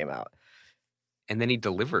next one came out. And then he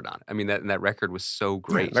delivered on it. I mean, that record was so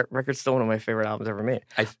great. Yeah, that record's still one of my favorite albums ever made.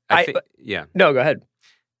 I think, yeah. No, go ahead.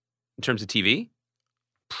 In terms of TV,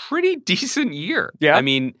 pretty decent year. Yeah. I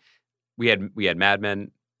mean, we had Mad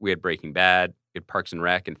Men, we had Breaking Bad, we had Parks and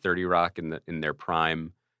Rec and 30 Rock in their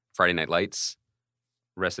prime, Friday Night Lights,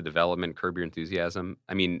 Arrested Development, Curb Your Enthusiasm.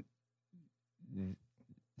 I mean,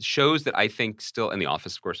 shows that I think still, and The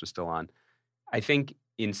Office, of course, was still on. I think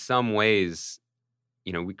in some ways,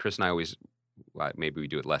 Chris and I always, maybe we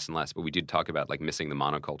do it less and less, but we did talk about missing the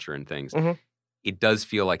monoculture and things. It does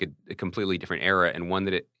feel like a completely different era and one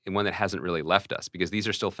that hasn't really left us, because these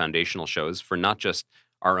are still foundational shows for not just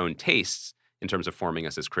our own tastes in terms of forming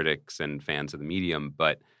us as critics and fans of the medium,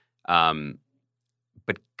 but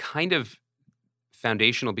kind of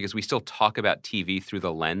foundational because we still talk about TV through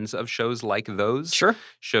the lens of shows like those. Sure.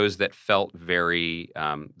 Shows that felt very,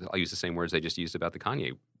 I'll use the same words I just used about the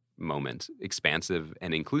Kanye moment, expansive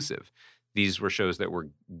and inclusive. These were shows that were,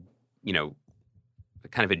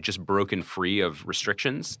 kind of had just broken free of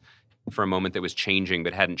restrictions for a moment that was changing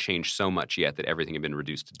but hadn't changed so much yet that everything had been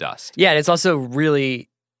reduced to dust. Yeah, and it's also really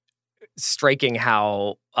striking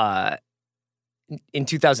how in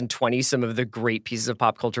 2020, some of the great pieces of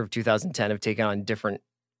pop culture of 2010 have taken on different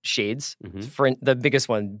shades. For the biggest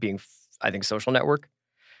one being, I think, Social Network,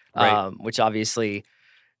 right. Which obviously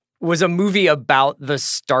was a movie about the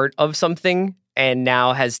start of something and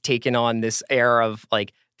now has taken on this air of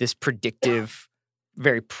this predictive,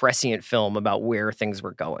 very prescient film about where things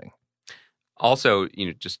were going. Also,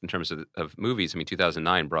 just in terms of movies, I mean,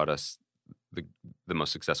 2009 brought us the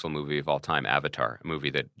most successful movie of all time, Avatar, a movie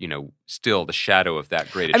that, still the shadow of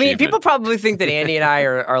that great achievement. I mean, people probably think that Andy and I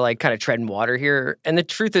are kind of treading water here. And the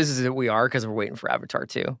truth is that we are, because we're waiting for Avatar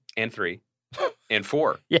 2. And 3. And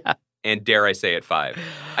 4. Yeah. And dare I say it, 5.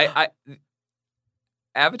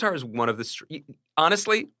 Avatar is one of the...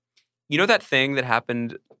 Honestly, that thing that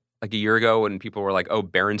happened a year ago when people were like, oh,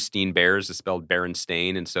 Berenstein Bears is spelled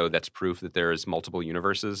Berenstain, and so that's proof that there's multiple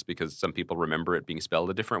universes because some people remember it being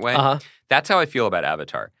spelled a different way. That's how I feel about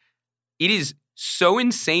Avatar. It is so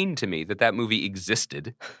insane to me that movie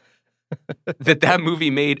existed, that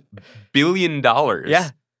movie made $1 billion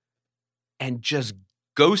and just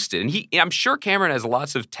ghosted. And I'm sure Cameron has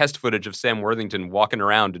lots of test footage of Sam Worthington walking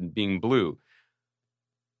around and being blue.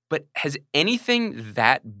 But has anything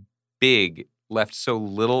that big left so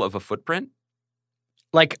little of a footprint?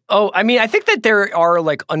 I think that there are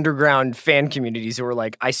underground fan communities who are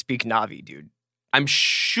like, I speak Na'vi, dude. I'm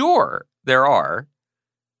sure there are.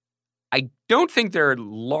 I don't think there are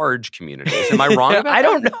large communities. Am I wrong about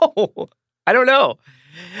that? I don't know.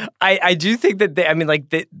 I do think that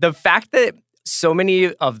the fact that so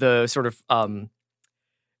many of the sort of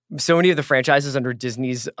so many of the franchises under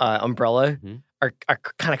Disney's umbrella are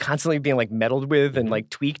kind of constantly being like meddled with and like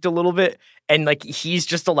tweaked a little bit. And like he's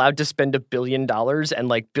just allowed to spend $1 billion and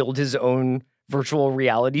like build his own virtual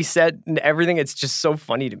reality set and everything. It's just so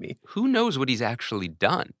funny to me. Who knows what he's actually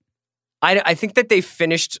done? I think that they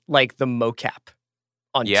finished like the mocap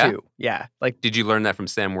on 2. Yeah. Like, did you learn that from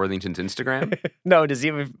Sam Worthington's Instagram? no, does he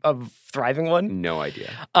have a thriving one? No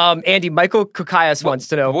idea. Andy, Michael Kukayas wants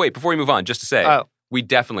to know. Wait, before we move on, just to say, we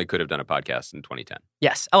definitely could have done a podcast in 2010.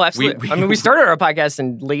 Yes. Oh, absolutely. We started our podcast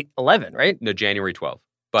in late 11, right? No, January 12th.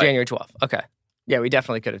 January 12th. Okay. Yeah, we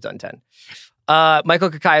definitely could have done 10. Michael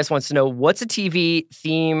Kukayas wants to know, what's a TV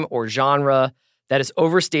theme or genre that has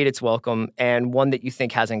overstayed its welcome and one that you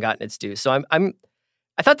think hasn't gotten its due? So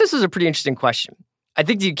I thought this was a pretty interesting question. I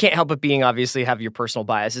think you can't help but being obviously have your personal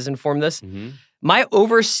biases inform this. My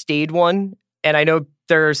overstayed one, and I know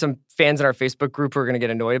there are some fans in our Facebook group who are going to get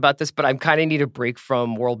annoyed about this, but I kind of need a break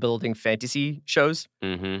from world-building fantasy shows.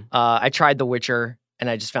 I tried The Witcher, and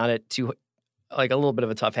I just found it too, like a little bit of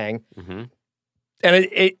a tough hang.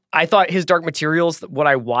 And I thought his Dark Materials, what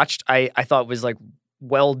I watched, I thought was like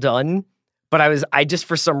well done, but I just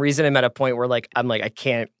for some reason am at a point where like I'm like I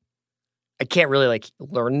can't really like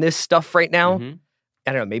learn this stuff right now.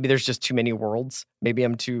 I don't know. Maybe there's just too many worlds. Maybe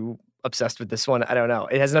I'm too obsessed with this one. I don't know.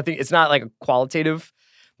 It has nothing. It's not like a qualitative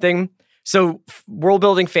thing. So world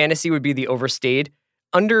building fantasy would be the overstayed,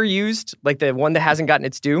 underused, like the one that hasn't gotten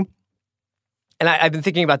its due. And I've been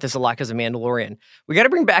thinking about this a lot because of Mandalorian. We got to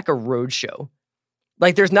bring back a road show.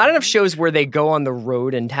 Like there's not enough shows where they go on the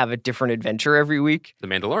road and have a different adventure every week. The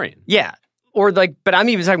Mandalorian. Yeah. Or like, but I'm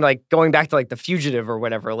even talking like going back to like The Fugitive or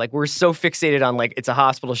whatever. Like we're so fixated on like it's a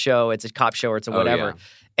hospital show, it's a cop show, or it's a whatever.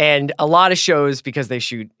 And a lot of shows, because they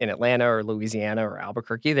shoot in Atlanta or Louisiana or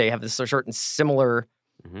Albuquerque, they have this certain similar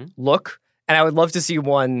look. And I would love to see a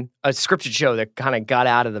scripted show that kind of got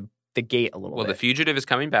out of the gate a little bit. Well, The Fugitive is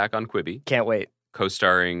coming back on Quibi. Can't wait.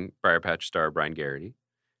 Co-starring Briar Patch star Brian Garrity.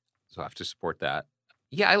 So I have to support that.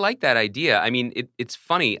 Yeah, I like that idea. I mean, it's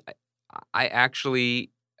funny. I actually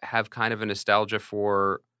have kind of a nostalgia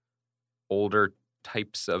for older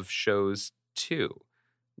types of shows too.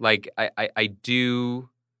 Like I do,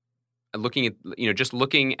 looking at, just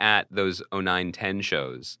looking at those 09-10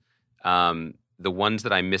 shows, the ones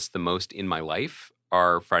that I miss the most in my life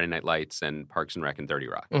are Friday Night Lights and Parks and Rec and 30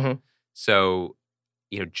 Rock. So,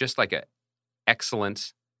 just like a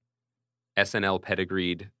excellent SNL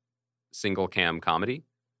pedigreed single cam comedy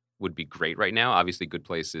would be great right now. Obviously Good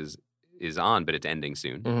Place is on, but it's ending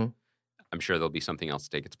soon. I'm sure there'll be something else to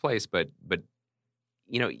take its place, but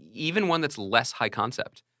even one that's less high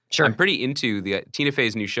concept. Sure. I'm pretty into the Tina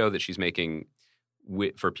Fey's new show that she's making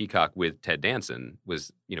for Peacock with Ted Danson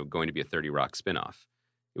was, going to be a 30 Rock spinoff.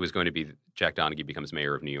 It was going to be Jack Donaghy becomes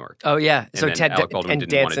mayor of New York. Oh yeah. And then Ted Alec Baldwin and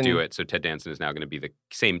didn't Danson want to do it, so Ted Danson is now going to be the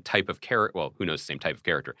same type of character. Well, who knows the same type of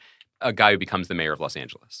character? A guy who becomes the mayor of Los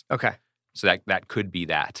Angeles. Okay. So that could be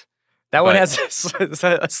that. That one has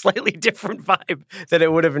a slightly different vibe than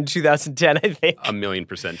it would have in 2010, I think.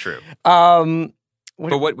 1,000,000% true.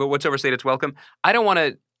 But what's overstayed its welcome? I don't want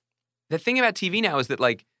to. The thing about TV now is that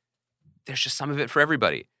like, there's just some of it for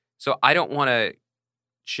everybody. So I don't want to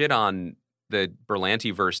shit on the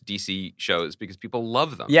Berlanti-verse DC shows because people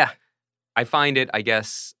love them. Yeah, I find it. I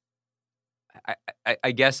guess.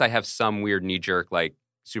 I guess I have some weird knee jerk like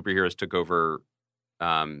superheroes took over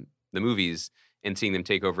the movies. And seeing them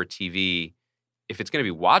take over TV, if it's going to be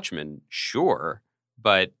Watchmen, sure,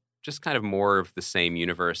 but just kind of more of the same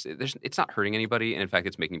universe. It's not hurting anybody, and in fact,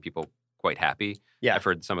 it's making people quite happy. Yeah. I've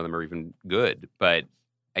heard some of them are even good, but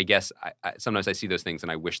I guess sometimes I see those things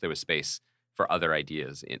and I wish there was space for other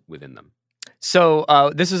ideas within them. So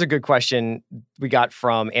this is a good question we got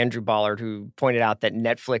from Andrew Ballard, who pointed out that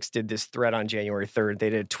Netflix did this thread on January 3rd. They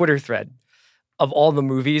did a Twitter thread of all the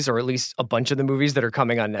movies, or at least a bunch of the movies that are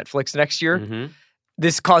coming on Netflix next year.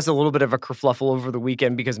 This caused a little bit of a kerfluffle over the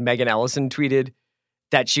weekend because Megan Ellison tweeted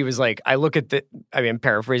that she was like, I'm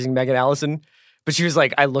paraphrasing Megan Ellison, but she was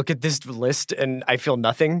like, I look at this list and I feel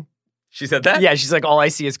nothing. She said that? Yeah, she's like, all I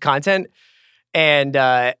see is content. And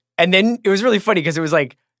then it was really funny because it was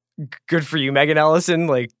like, good for you, Megan Ellison,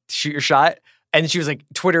 like shoot your shot. And she was like,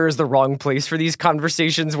 Twitter is the wrong place for these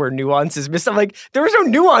conversations where nuance is missed. I'm like, there was no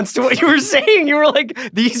nuance to what you were saying. You were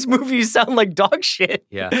like, these movies sound like dog shit.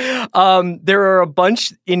 Yeah. There are a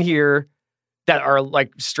bunch in here that are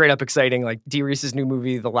like straight up exciting. Like Dee Reese's new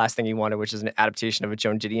movie, The Last Thing You Wanted, which is an adaptation of a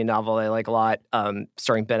Joan Didion novel I like a lot,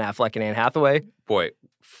 starring Ben Affleck and Anne Hathaway. Boy,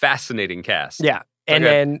 fascinating cast. Yeah. And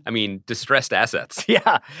then, distressed assets.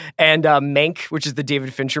 Yeah. And Mank, which is the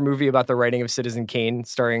David Fincher movie about the writing of Citizen Kane,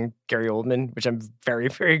 starring Gary Oldman, which I'm very,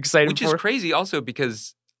 very excited for. Which is crazy also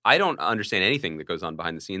because I don't understand anything that goes on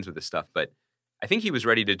behind the scenes with this stuff, but I think he was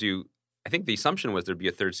ready to do. I think the assumption was there'd be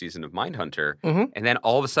a third season of Mindhunter, Mm-hmm. and then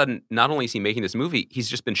all of a sudden, not only is he making this movie, he's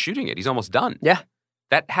just been shooting it. He's almost done. Yeah.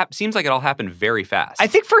 That seems like it all happened very fast. I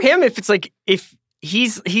think for him, if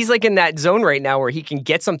he's like in that zone right now where he can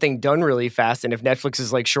get something done really fast, and if Netflix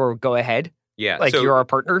is like, sure, go ahead, yeah, like so you're our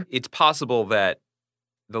partner. it's possible that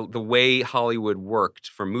the way Hollywood worked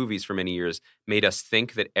for movies for many years made us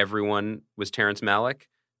think that everyone was Terrence Malick,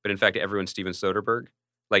 but in fact, everyone's Steven Soderbergh.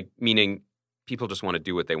 Like, meaning people just want to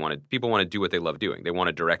do what they want to. People want to do what they love doing. They want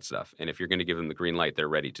to direct stuff, and if you're going to give them the green light, they're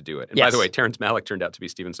ready to do it. And by the way, Terrence Malick turned out to be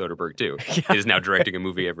Steven Soderbergh too. Yeah. He is now directing a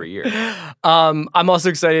movie every year. I'm also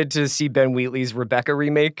excited to see Ben Wheatley's Rebecca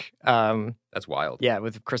remake. That's wild. Yeah,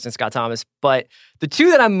 with Kristen Scott Thomas. But the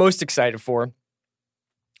two that I'm most excited for,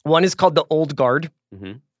 one is called The Old Guard.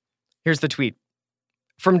 Mm-hmm. Here's the tweet.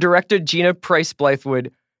 From director Gina Price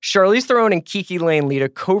Blythewood, Charlize Theron and Kiki Lane lead a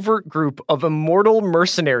covert group of immortal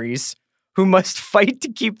mercenaries who must fight to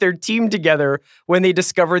keep their team together when they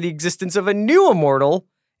discover the existence of a new immortal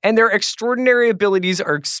and their extraordinary abilities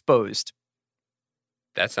are exposed.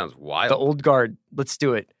 That sounds wild. The Old Guard. Let's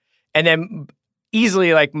do it. And then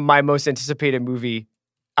easily like my most anticipated movie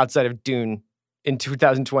outside of Dune in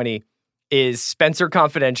 2020 is Spencer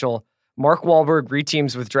Confidential. Mark Wahlberg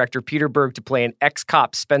reteams with director Peter Berg to play an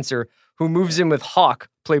ex-cop, Spencer, who moves in with Hawk,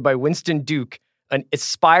 played by Winston Duke, an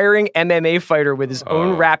aspiring MMA fighter with his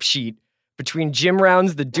own rap sheet. Between gym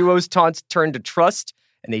rounds, the duo's taunts turn to trust,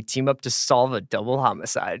 and they team up to solve a double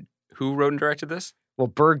homicide. Who wrote and directed this? Well,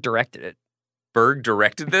 Berg directed it. Berg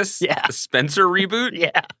directed this? Yeah. The Spencer reboot?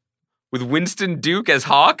 Yeah. With Winston Duke as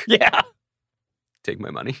Hawk? Yeah. Take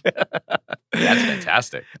my money. That's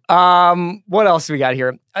fantastic. What else we got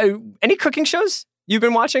here? Any cooking shows you've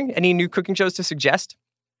been watching? Any new cooking shows to suggest?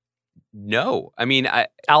 No. I mean,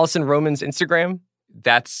 Allison Roman's Instagram?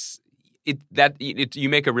 You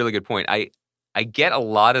make a really good point. I get a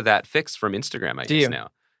lot of that fix from Instagram, I guess,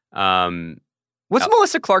 now. What's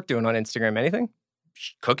Melissa Clark doing on Instagram? Anything?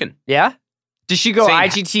 Cooking. Yeah? Does she go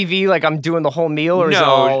Saying IGTV like I'm doing the whole meal, or is it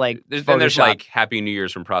all like there's Photoshop? like Happy New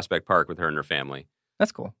Year's from Prospect Park with her and her family.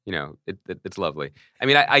 That's cool. You know, it's lovely. I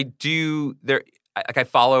mean, I do there. I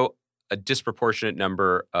follow a disproportionate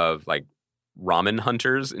number of like ramen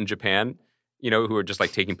hunters in Japan. You know, who are just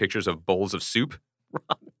like taking pictures of bowls of soup.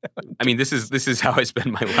 I mean, this is how I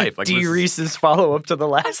spend my life. Like D. Reese's follow up to the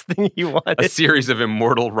last thing you wanted. A series of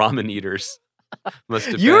immortal ramen eaters.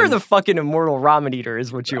 You're the fucking immortal ramen eater,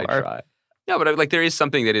 is what you I are. Try. No, but like there is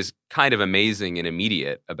something that is kind of amazing and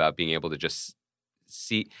immediate about being able to just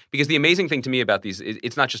see. Because the amazing thing to me about these,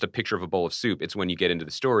 it's not just a picture of a bowl of soup. It's when you get into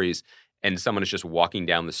the stories and someone is just walking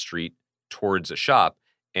down the street towards a shop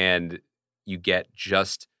and you get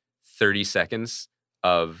just 30 seconds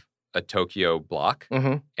of a Tokyo block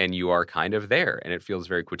and you are kind of there. And it feels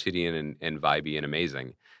very quotidian and vibey and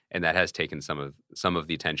amazing. And that has taken some of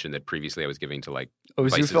the attention that previously I was giving to like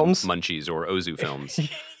Ozu films, Munchies, or Ozu films,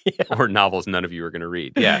 or novels none of you are going to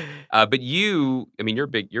read. Yeah, but you, I mean, you're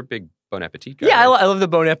big Bon Appetit guy. Yeah, right? I love the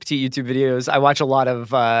Bon Appetit YouTube videos. I watch a lot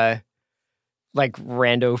of like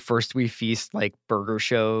rando First We Feast like burger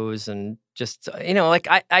shows, and just like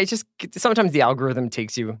I just sometimes the algorithm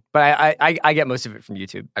takes you, but I get most of it from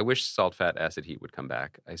YouTube. I wish Salt, Fat, Acid, Heat would come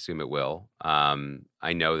back. I assume it will.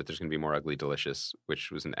 I know that there's going to be more Ugly Delicious, which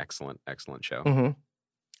was an excellent show.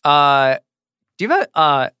 Mm-hmm. Do you have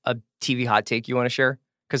a TV hot take you want to share?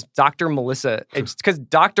 Because Dr. Melissa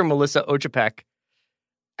Ochapek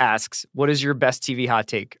asks, what is your best TV hot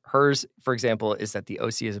take? Hers, for example, is that The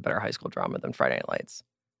OC is a better high school drama than Friday Night Lights.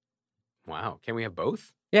 Wow. Can we have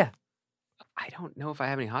both? Yeah. I don't know if I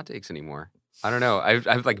have any hot takes anymore. I don't know. I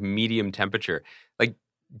have like medium temperature. Like,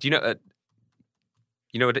 do you know?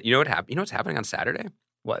 You know what happened? You know what's happening on Saturday?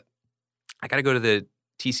 What? I got to go to the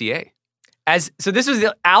TCA. So this was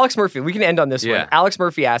Alex Murphy. We can end on this one. Alex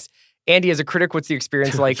Murphy asked, Andy, as a critic, what's the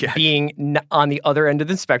experience like being on the other end of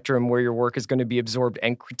the spectrum where your work is going to be absorbed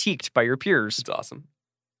and critiqued by your peers? It's awesome.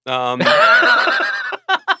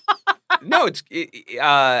 No,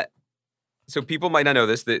 so people might not know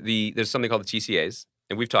this. There's something called the TCAs,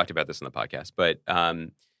 and we've talked about this on the podcast, but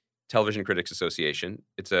Television Critics Association.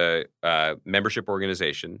 It's a membership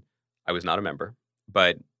organization. I was not a member,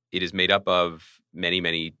 but it is made up of many,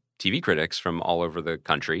 many TV critics from all over the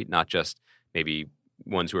country, not just maybe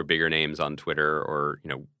ones who are bigger names on Twitter or,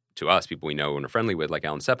 to us, people we know and are friendly with, like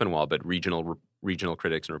Alan Sepinwall, but regional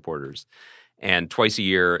critics and reporters. And twice a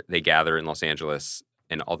year, they gather in Los Angeles,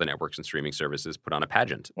 and all the networks and streaming services put on a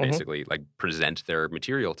pageant, basically, like present their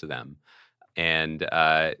material to them. And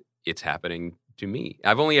it's happening to me.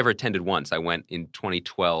 I've only ever attended once. I went in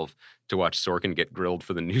 2012 to watch Sorkin get grilled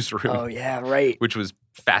for the newsroom. Oh, yeah, right. Which was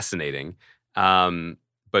fascinating.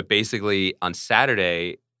 But basically, on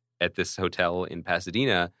Saturday at this hotel in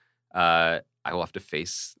Pasadena, I will have to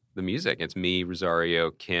face the music. It's me,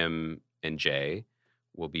 Rosario, Kim, and Jay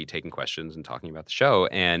will be taking questions and talking about the show.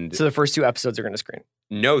 And So the first 2 episodes are going to screen.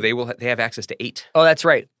 no, they have access to 8. Oh, that's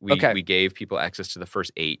right. We Okay. we gave people access to the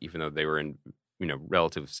first 8, even though they were in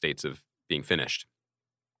relative states of being finished.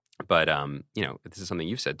 But this is something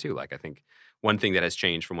you've said too. Like, I think one thing that has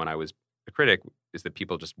changed from when I was a critic is that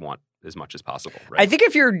people just want as much as possible. Right? I think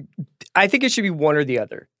it should be one or the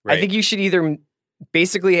other. Right. I think you should either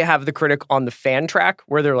basically have the critic on the fan track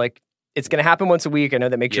where they're like, it's going to happen once a week. I know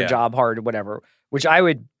that makes your job hard or whatever, which I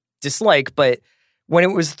would dislike. But when it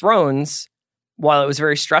was Thrones, while it was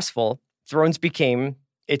very stressful, Thrones became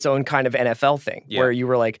its own kind of NFL thing where you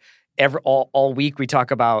were like, all week we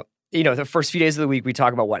talk about, the first few days of the week we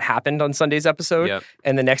talk about what happened on Sunday's episode. Yep.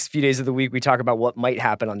 And the next few days of the week we talk about what might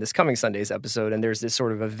happen on this coming Sunday's episode. And there's this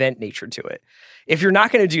sort of event nature to it. If you're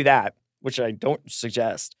not going to do that, which I don't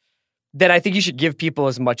suggest, then I think you should give people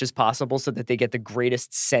as much as possible so that they get the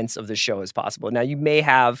greatest sense of the show as possible. Now, you may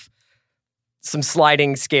have some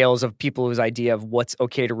sliding scales of people whose idea of what's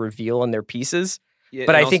okay to reveal in their pieces. Yeah,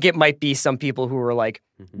 but I think it might be some people who are like,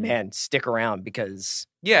 man, stick around because...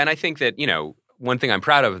 Yeah, and I think that, one thing I'm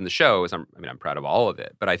proud of in the show is I'm proud of all of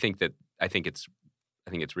it, but I think it's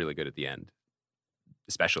really good at the end,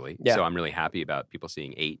 especially. Yeah. So I'm really happy about people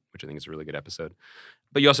seeing 8, which I think is a really good episode.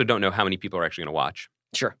 But you also don't know how many people are actually going to watch.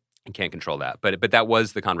 Sure. And can't control that. But that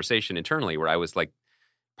was the conversation internally where I was like,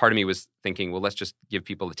 part of me was thinking, well, let's just give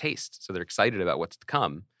people a taste so they're excited about what's to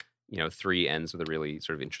come. 3 ends with a really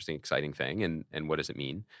sort of interesting, exciting thing, and what does it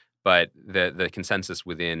mean? But the consensus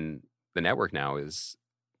within the network now is,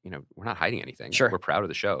 we're not hiding anything. Sure. We're proud of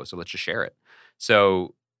the show, so let's just share it.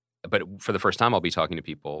 So, but for the first time, I'll be talking to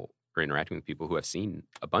people or interacting with people who have seen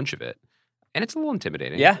a bunch of it, and it's a little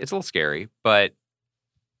intimidating. Yeah. It's a little scary, but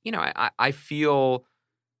I feel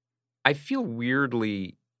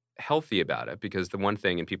weirdly healthy about it because the one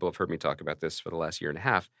thing, and people have heard me talk about this for the last year and a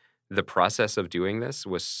half, the process of doing this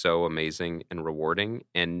was so amazing and rewarding,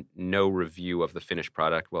 and no review of the finished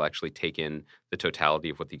product will actually take in the totality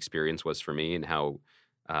of what the experience was for me and how,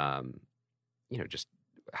 just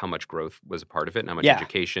how much growth was a part of it and how much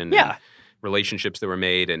education and relationships that were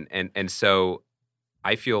made. And so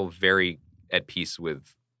I feel very at peace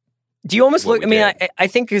with. Do you almost look, I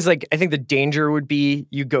think the danger would be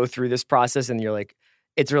you go through this process and you're like,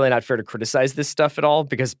 it's really not fair to criticize this stuff at all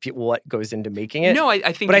because what goes into making it. No,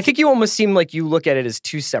 I think. But I think you almost seem like you look at it as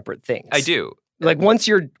 2 separate things. I do. Like once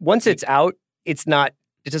it's out, it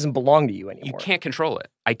doesn't belong to you anymore. You can't control it.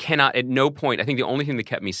 I cannot, at no point, I think the only thing that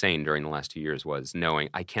kept me sane during the last 2 years was knowing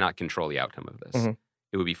I cannot control the outcome of this. Mm-hmm.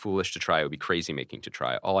 It would be foolish to try. It would be crazy making to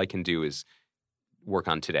try. All I can do is work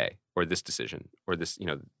on today or this decision or this,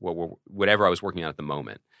 whatever I was working on at the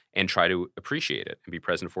moment and try to appreciate it and be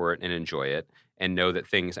present for it and enjoy it and know that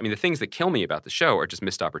the things that kill me about the show are just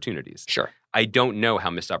missed opportunities. Sure. I don't know how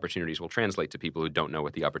missed opportunities will translate to people who don't know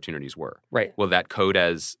what the opportunities were. Right. Will that code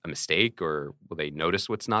as a mistake or will they notice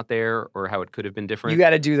what's not there or how it could have been different? You got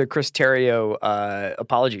to do the Chris Terrio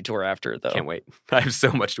apology tour after it, though. Can't wait. I have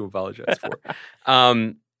so much to apologize for.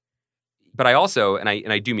 But I also, and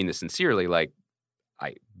I do mean this sincerely, like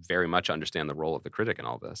I very much understand the role of the critic in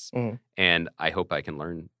all this. Mm-hmm. And I hope I can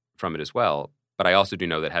learn from it as well. But I also do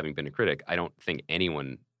know that having been a critic, I don't think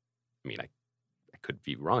anyone, I could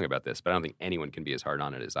be wrong about this, but I don't think anyone can be as hard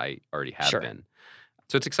on it as I already have been.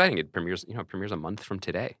 So it's exciting. It premieres a month from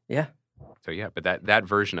today. Yeah. So yeah, but that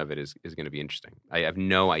version of it is going to be interesting. I have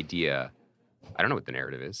no idea. I don't know what the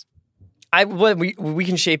narrative is. We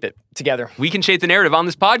can shape it together. We can shape the narrative on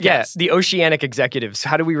this podcast. Yeah, the oceanic executives.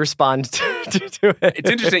 How do we respond to it? It's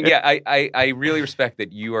interesting. Yeah, I really respect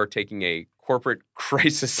that you are taking a corporate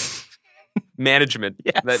crisis management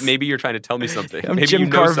that maybe you're trying to tell me something. I'm maybe Jim you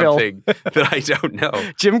know Carville. Something that I don't know.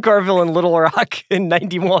 Jim Carville in Little Rock in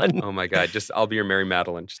 91. Oh my God. I'll be your Mary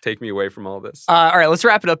Madeline. Just take me away from all this. All right, let's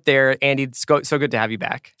wrap it up there. Andy, it's so good to have you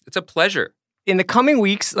back. It's a pleasure. In the coming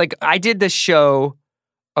weeks, I did this show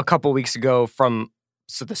a couple weeks ago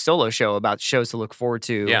the solo show about shows to look forward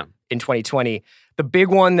to in 2020. The big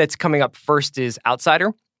one that's coming up first is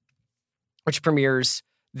Outsider, which premieres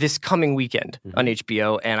this coming weekend on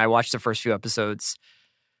HBO. And I watched the first few episodes.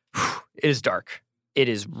 It is dark. It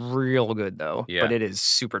is real good, though, but it is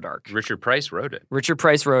super dark. Richard Price wrote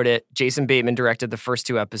it. Jason Bateman directed the first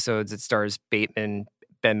 2 episodes. It stars Bateman,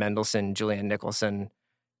 Ben Mendelsohn, Julianne Nicholson,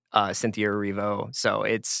 Cynthia Erivo. So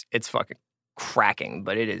it's fucking cracking,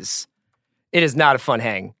 but it is not a fun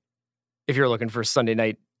hang if you're looking for Sunday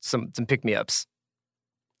night some pick-me-ups.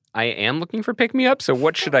 I am looking for pick-me-up, so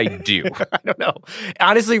what should I do? I don't know.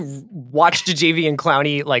 Honestly, watch JV and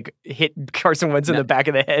Clowney like hit Carson Wentz in the back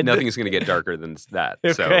of the head. Nothing's going to get darker than that,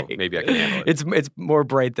 so Okay. maybe I can handle it. It's more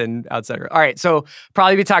bright than Outsider. All right, so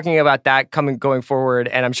probably be talking about that going forward,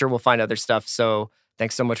 and I'm sure we'll find other stuff. So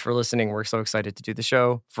thanks so much for listening. We're so excited to do the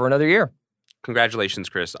show for another year. Congratulations,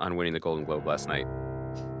 Chris, on winning the Golden Globe last night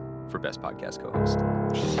for Best Podcast Co-Host.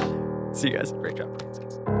 See you guys. Great job,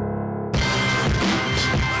 Francis.